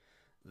it.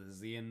 This is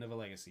the end of a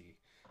legacy.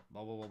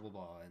 Blah, blah, blah, blah,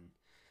 blah. And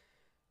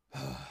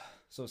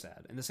so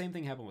sad. And the same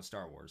thing happened with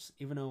Star Wars.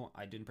 Even though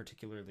I didn't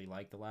particularly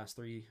like the last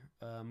three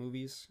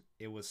movies,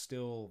 it was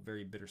still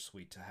very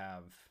bittersweet to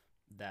have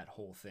that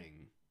whole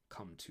thing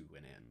come to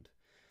an end.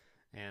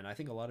 And I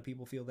think a lot of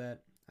people feel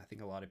that. I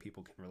think a lot of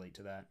people can relate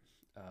to that.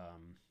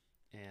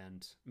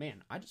 And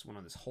man, I just went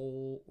on this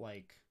whole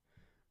like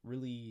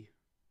really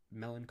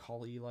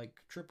melancholy like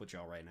trip with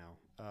y'all right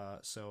now.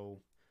 So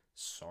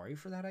sorry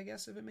for that, I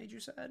guess, if it made you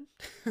sad.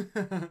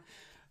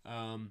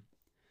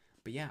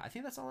 But yeah, I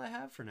think that's all I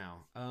have for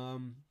now. A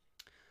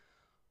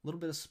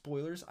little bit of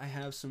spoilers. I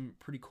have some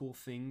pretty cool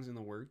things in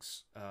the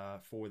works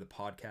for the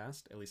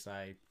podcast. At least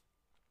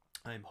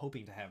I'm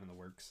hoping to have in the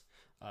works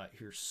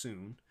here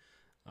soon.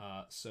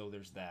 So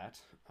there's that.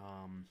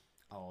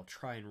 I'll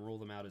try and roll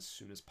them out as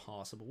soon as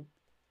possible.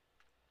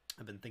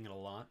 I've been thinking a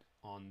lot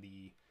on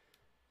the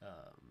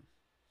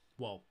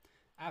well,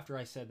 after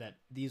I said that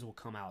these will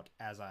come out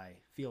as I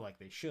feel like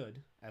they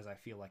should, as I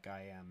feel like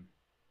I am,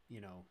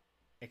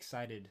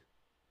 excited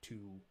to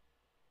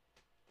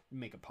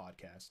make a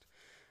podcast.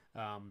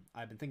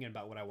 I've been thinking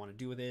about what I want to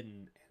do with it,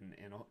 and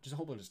just a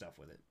whole bunch of stuff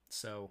with it.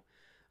 So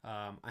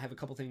I have a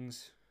couple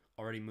things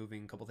already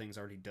moving, a couple things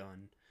already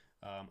done,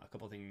 a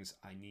couple things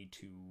I need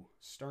to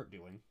start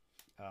doing.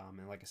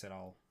 And like I said,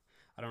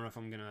 I don't know if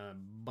I'm gonna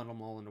bundle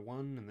them all into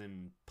one and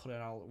then put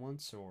it all at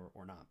once or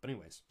not. But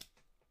anyways,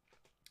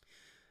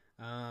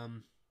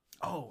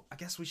 Oh, I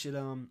guess we should.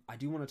 I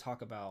do want to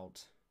talk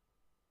about.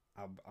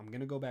 I'm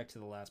gonna go back to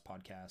the last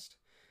podcast,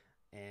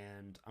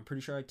 and I'm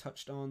pretty sure I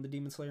touched on the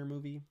Demon Slayer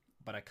movie,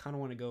 but I kind of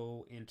want to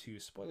go into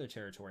spoiler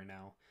territory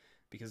now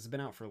because it's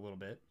been out for a little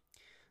bit.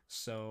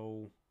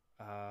 So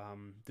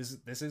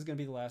this is gonna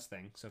be the last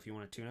thing. So if you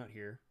want to tune out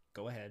here,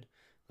 go ahead.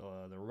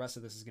 The rest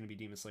of this is gonna be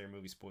Demon Slayer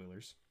movie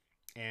spoilers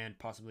and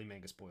possibly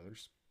manga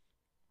spoilers.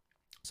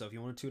 So if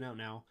you want to tune out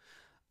now,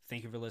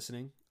 thank you for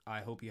listening.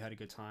 I hope you had a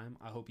good time.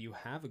 I hope you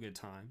have a good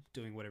time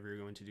doing whatever you're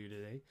going to do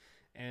today.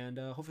 And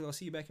hopefully I'll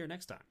see you back here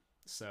next time.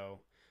 So,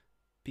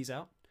 peace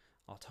out.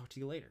 I'll talk to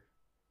you later.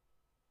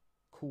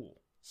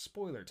 Cool.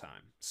 Spoiler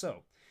time.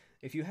 So,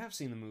 if you have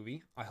seen the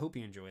movie, I hope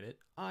you enjoyed it.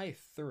 I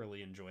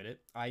thoroughly enjoyed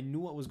it. I knew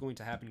what was going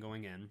to happen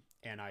going in,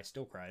 and I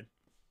still cried.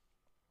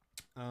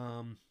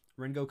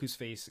 Rengoku's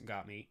face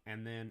got me,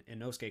 and then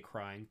Inosuke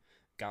crying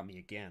got me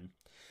again.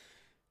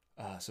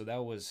 So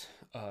that was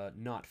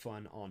not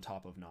fun on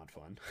top of not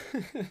fun.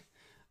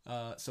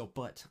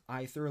 But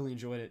I thoroughly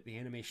enjoyed it. The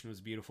animation was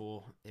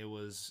beautiful. It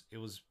was.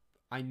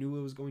 I knew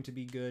it was going to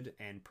be good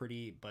and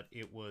pretty, but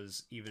it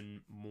was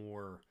even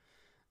more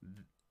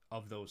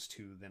of those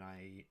two than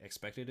I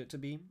expected it to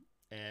be.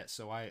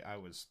 So I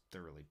was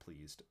thoroughly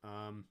pleased.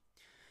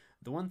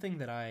 The one thing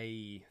that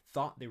I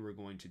thought they were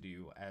going to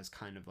do as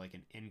kind of like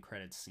an end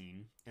credits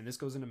scene, and this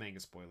goes into manga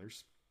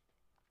spoilers,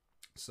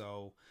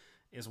 so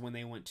is when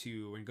they went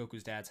to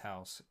Rengoku's dad's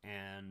house,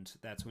 and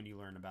that's when you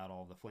learn about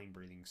all the flame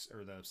breathing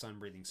or the sun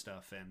breathing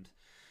stuff, and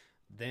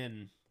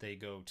then they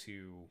go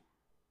to.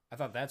 I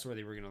thought that's where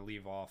they were gonna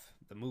leave off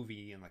the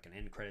movie in like an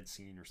end credit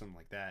scene or something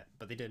like that,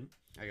 but they didn't.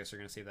 I guess they're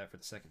gonna save that for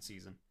the second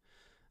season,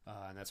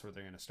 and that's where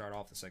they're gonna start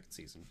off the second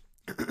season.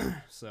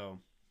 So,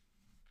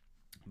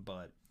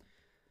 but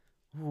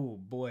oh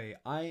boy,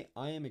 I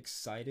am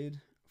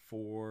excited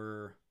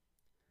for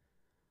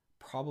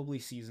probably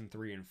season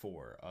 3 and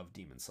 4 of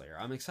Demon Slayer.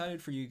 I'm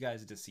excited for you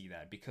guys to see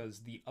that because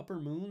the upper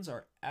moons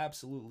are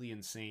absolutely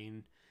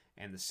insane,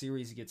 and the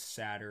series gets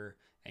sadder,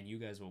 and you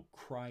guys will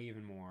cry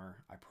even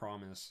more, I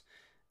promise.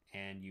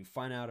 And you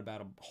find out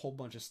about a whole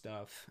bunch of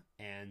stuff,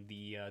 and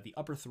the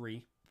upper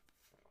 3,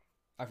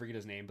 I forget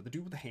his name, but the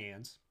dude with the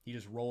hands, he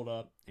just rolled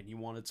up and he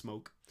wanted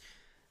smoke,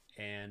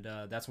 and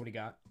that's what he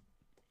got.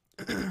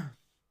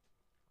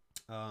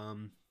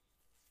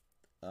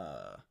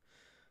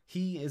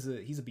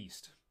 He's a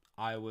beast.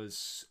 I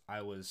was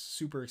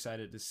super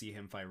excited to see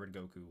him fight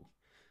Rengoku,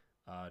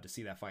 to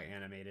see that fight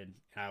animated,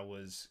 and I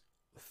was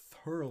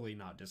thoroughly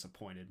not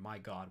disappointed. My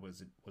God,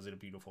 was it a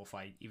beautiful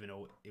fight, even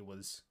though it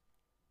was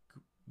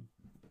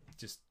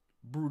just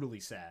brutally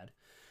sad.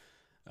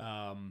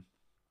 But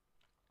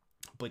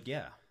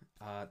yeah,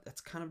 that's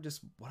kind of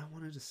just what I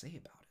wanted to say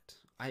about it.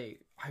 I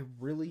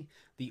really,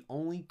 the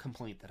only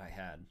complaint that I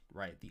had,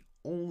 right, the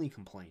only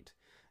complaint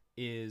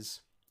is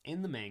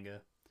in the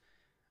manga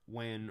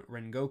when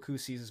Rengoku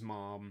sees his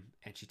mom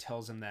and she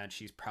tells him that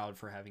she's proud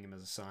for having him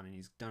as a son and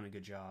he's done a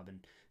good job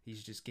and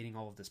he's just getting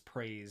all of this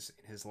praise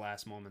in his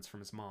last moments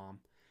from his mom.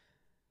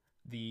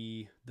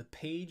 The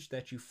page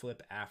that you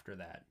flip after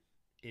that,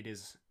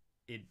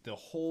 the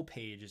whole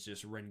page is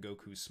just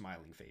Rengoku's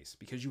smiling face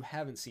because you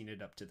haven't seen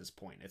it up to this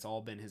point. It's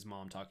all been his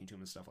mom talking to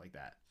him and stuff like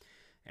that.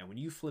 And when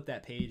you flip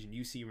that page and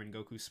you see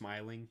Rengoku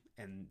smiling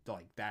and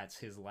like that's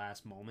his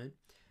last moment,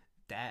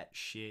 that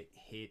shit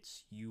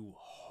hits you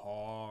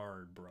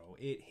hard, bro.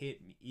 It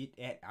hit me.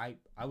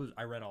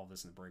 I read all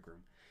this in the break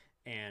room,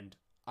 and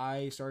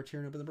I started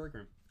tearing up in the break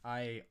room.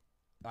 I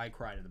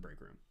cried in the break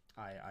room.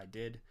 I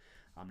did.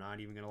 I'm not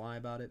even gonna lie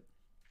about it.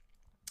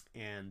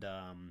 And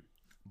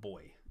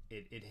boy,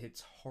 it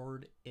hits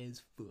hard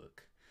as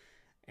fuck.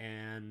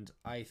 And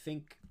I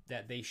think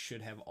that they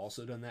should have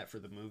also done that for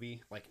the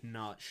movie, like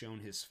not shown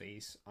his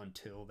face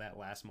until that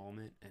last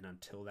moment and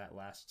until that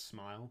last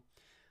smile.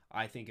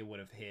 I think it would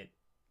have hit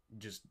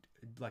just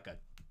like a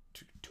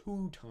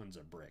 2 tons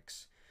of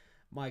bricks.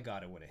 My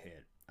God, it would have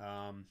hit.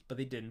 But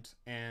they didn't,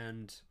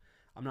 and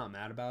I'm not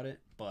mad about it.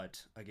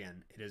 But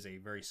again, it is a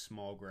very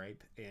small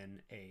gripe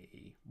in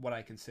a what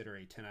I consider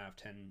a 10 out of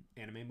 10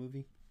 anime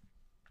movie.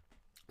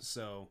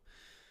 So,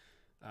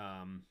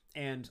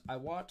 and I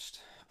watched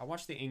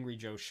the Angry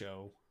Joe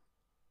show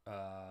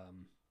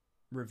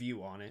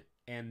review on it,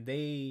 and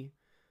they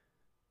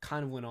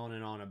kind of went on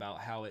and on about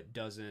how it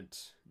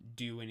doesn't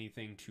do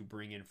anything to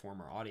bring in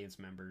former audience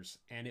members,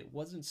 and it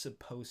wasn't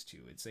supposed to.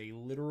 It's a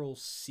literal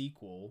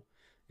sequel.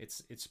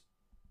 It's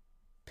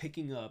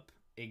picking up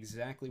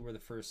exactly where the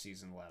first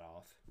season let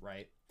off,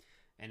 right?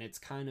 And it's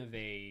kind of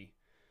a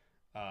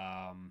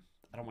I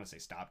don't want to say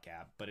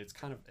stopgap, but it's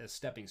kind of a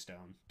stepping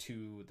stone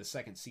to the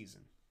second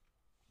season.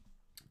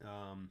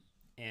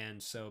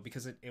 And so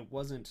because it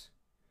wasn't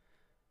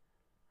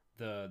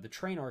the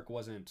train arc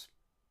wasn't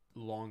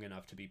long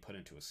enough to be put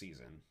into a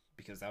season,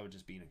 because that would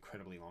just be an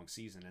incredibly long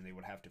season, and they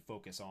would have to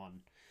focus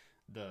on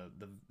the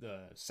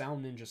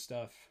Sound Ninja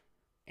stuff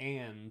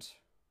and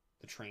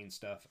the train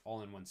stuff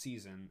all in one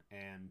season.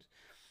 And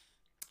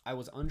I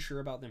was unsure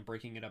about them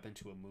breaking it up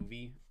into a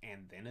movie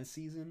and then a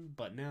season,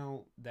 but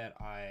now that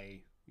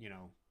I'm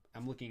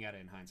looking at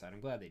it in hindsight, I'm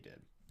glad they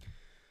did.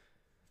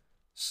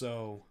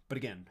 So, but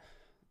again,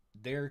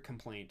 their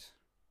complaint,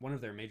 one of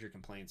their major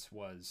complaints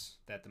was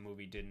that the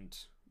movie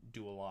didn't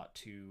do a lot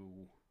to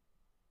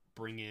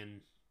bring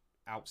in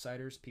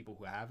outsiders, people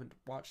who haven't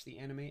watched the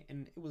anime,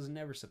 and it was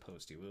never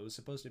supposed to. It was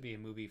supposed to be a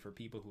movie for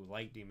people who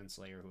like Demon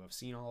Slayer, who have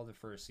seen all of the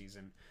first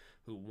season,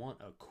 who want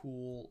a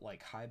cool,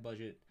 like, high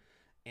budget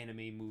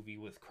anime movie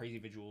with crazy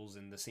visuals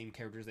and the same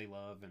characters they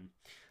love. And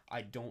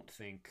I don't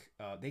think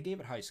they gave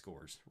it high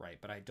scores, right?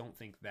 But I don't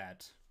think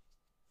that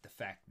the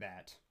fact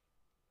that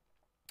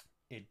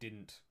it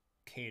didn't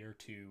cater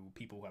to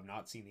people who have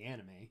not seen the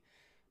anime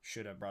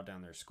should have brought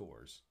down their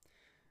scores.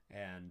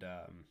 And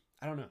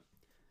I don't know.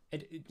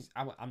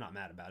 I'm not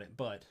mad about it,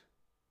 but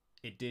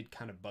it did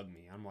kind of bug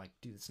me. I'm like,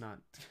 dude, it's not.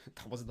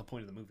 That wasn't the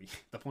point of the movie.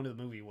 The point of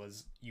the movie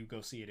was you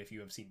go see it if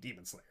you have seen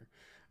Demon Slayer,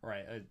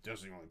 right?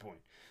 That's the only point.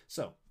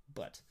 So,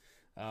 but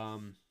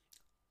I'm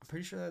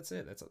pretty sure that's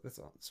it.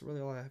 That's really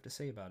all I have to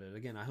say about it.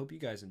 Again, I hope you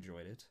guys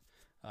enjoyed it.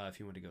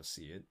 If you want to go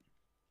see it,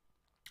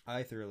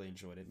 I thoroughly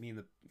enjoyed it. Me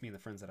and the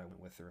friends that I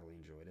went with thoroughly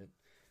enjoyed it.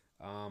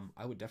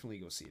 I would definitely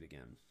go see it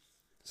again.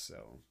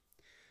 So,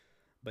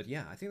 but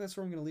yeah, I think that's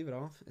where I'm going to leave it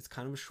off. It's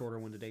kind of a shorter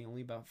one today,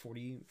 only about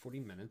 40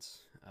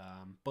 minutes.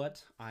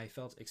 But I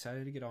felt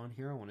excited to get on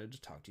here. I wanted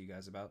to talk to you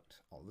guys about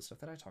all the stuff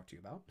that I talked to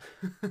you about.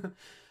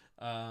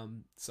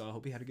 So I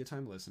hope you had a good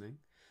time listening.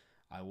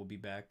 I will be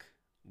back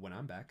when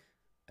I'm back.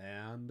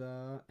 And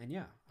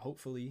yeah,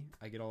 hopefully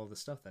I get all of the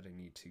stuff that I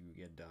need to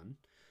get done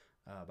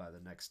by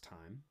the next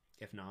time.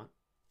 If not,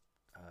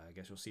 I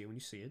guess you'll see it when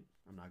you see it.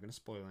 I'm not going to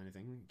spoil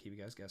anything. Keep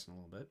you guys guessing a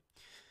little bit.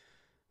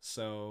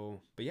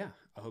 So, but yeah,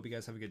 I hope you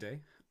guys have a good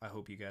day. I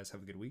hope you guys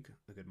have a good week,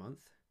 a good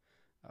month.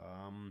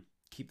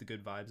 Keep the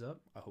good vibes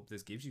up. I hope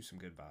this gives you some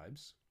good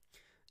vibes,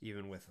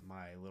 even with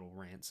my little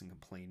rants and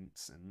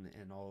complaints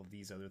and all of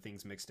these other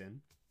things mixed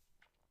in.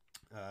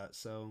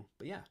 So,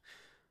 but yeah,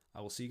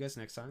 I will see you guys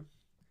next time.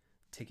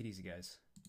 Take it easy, guys.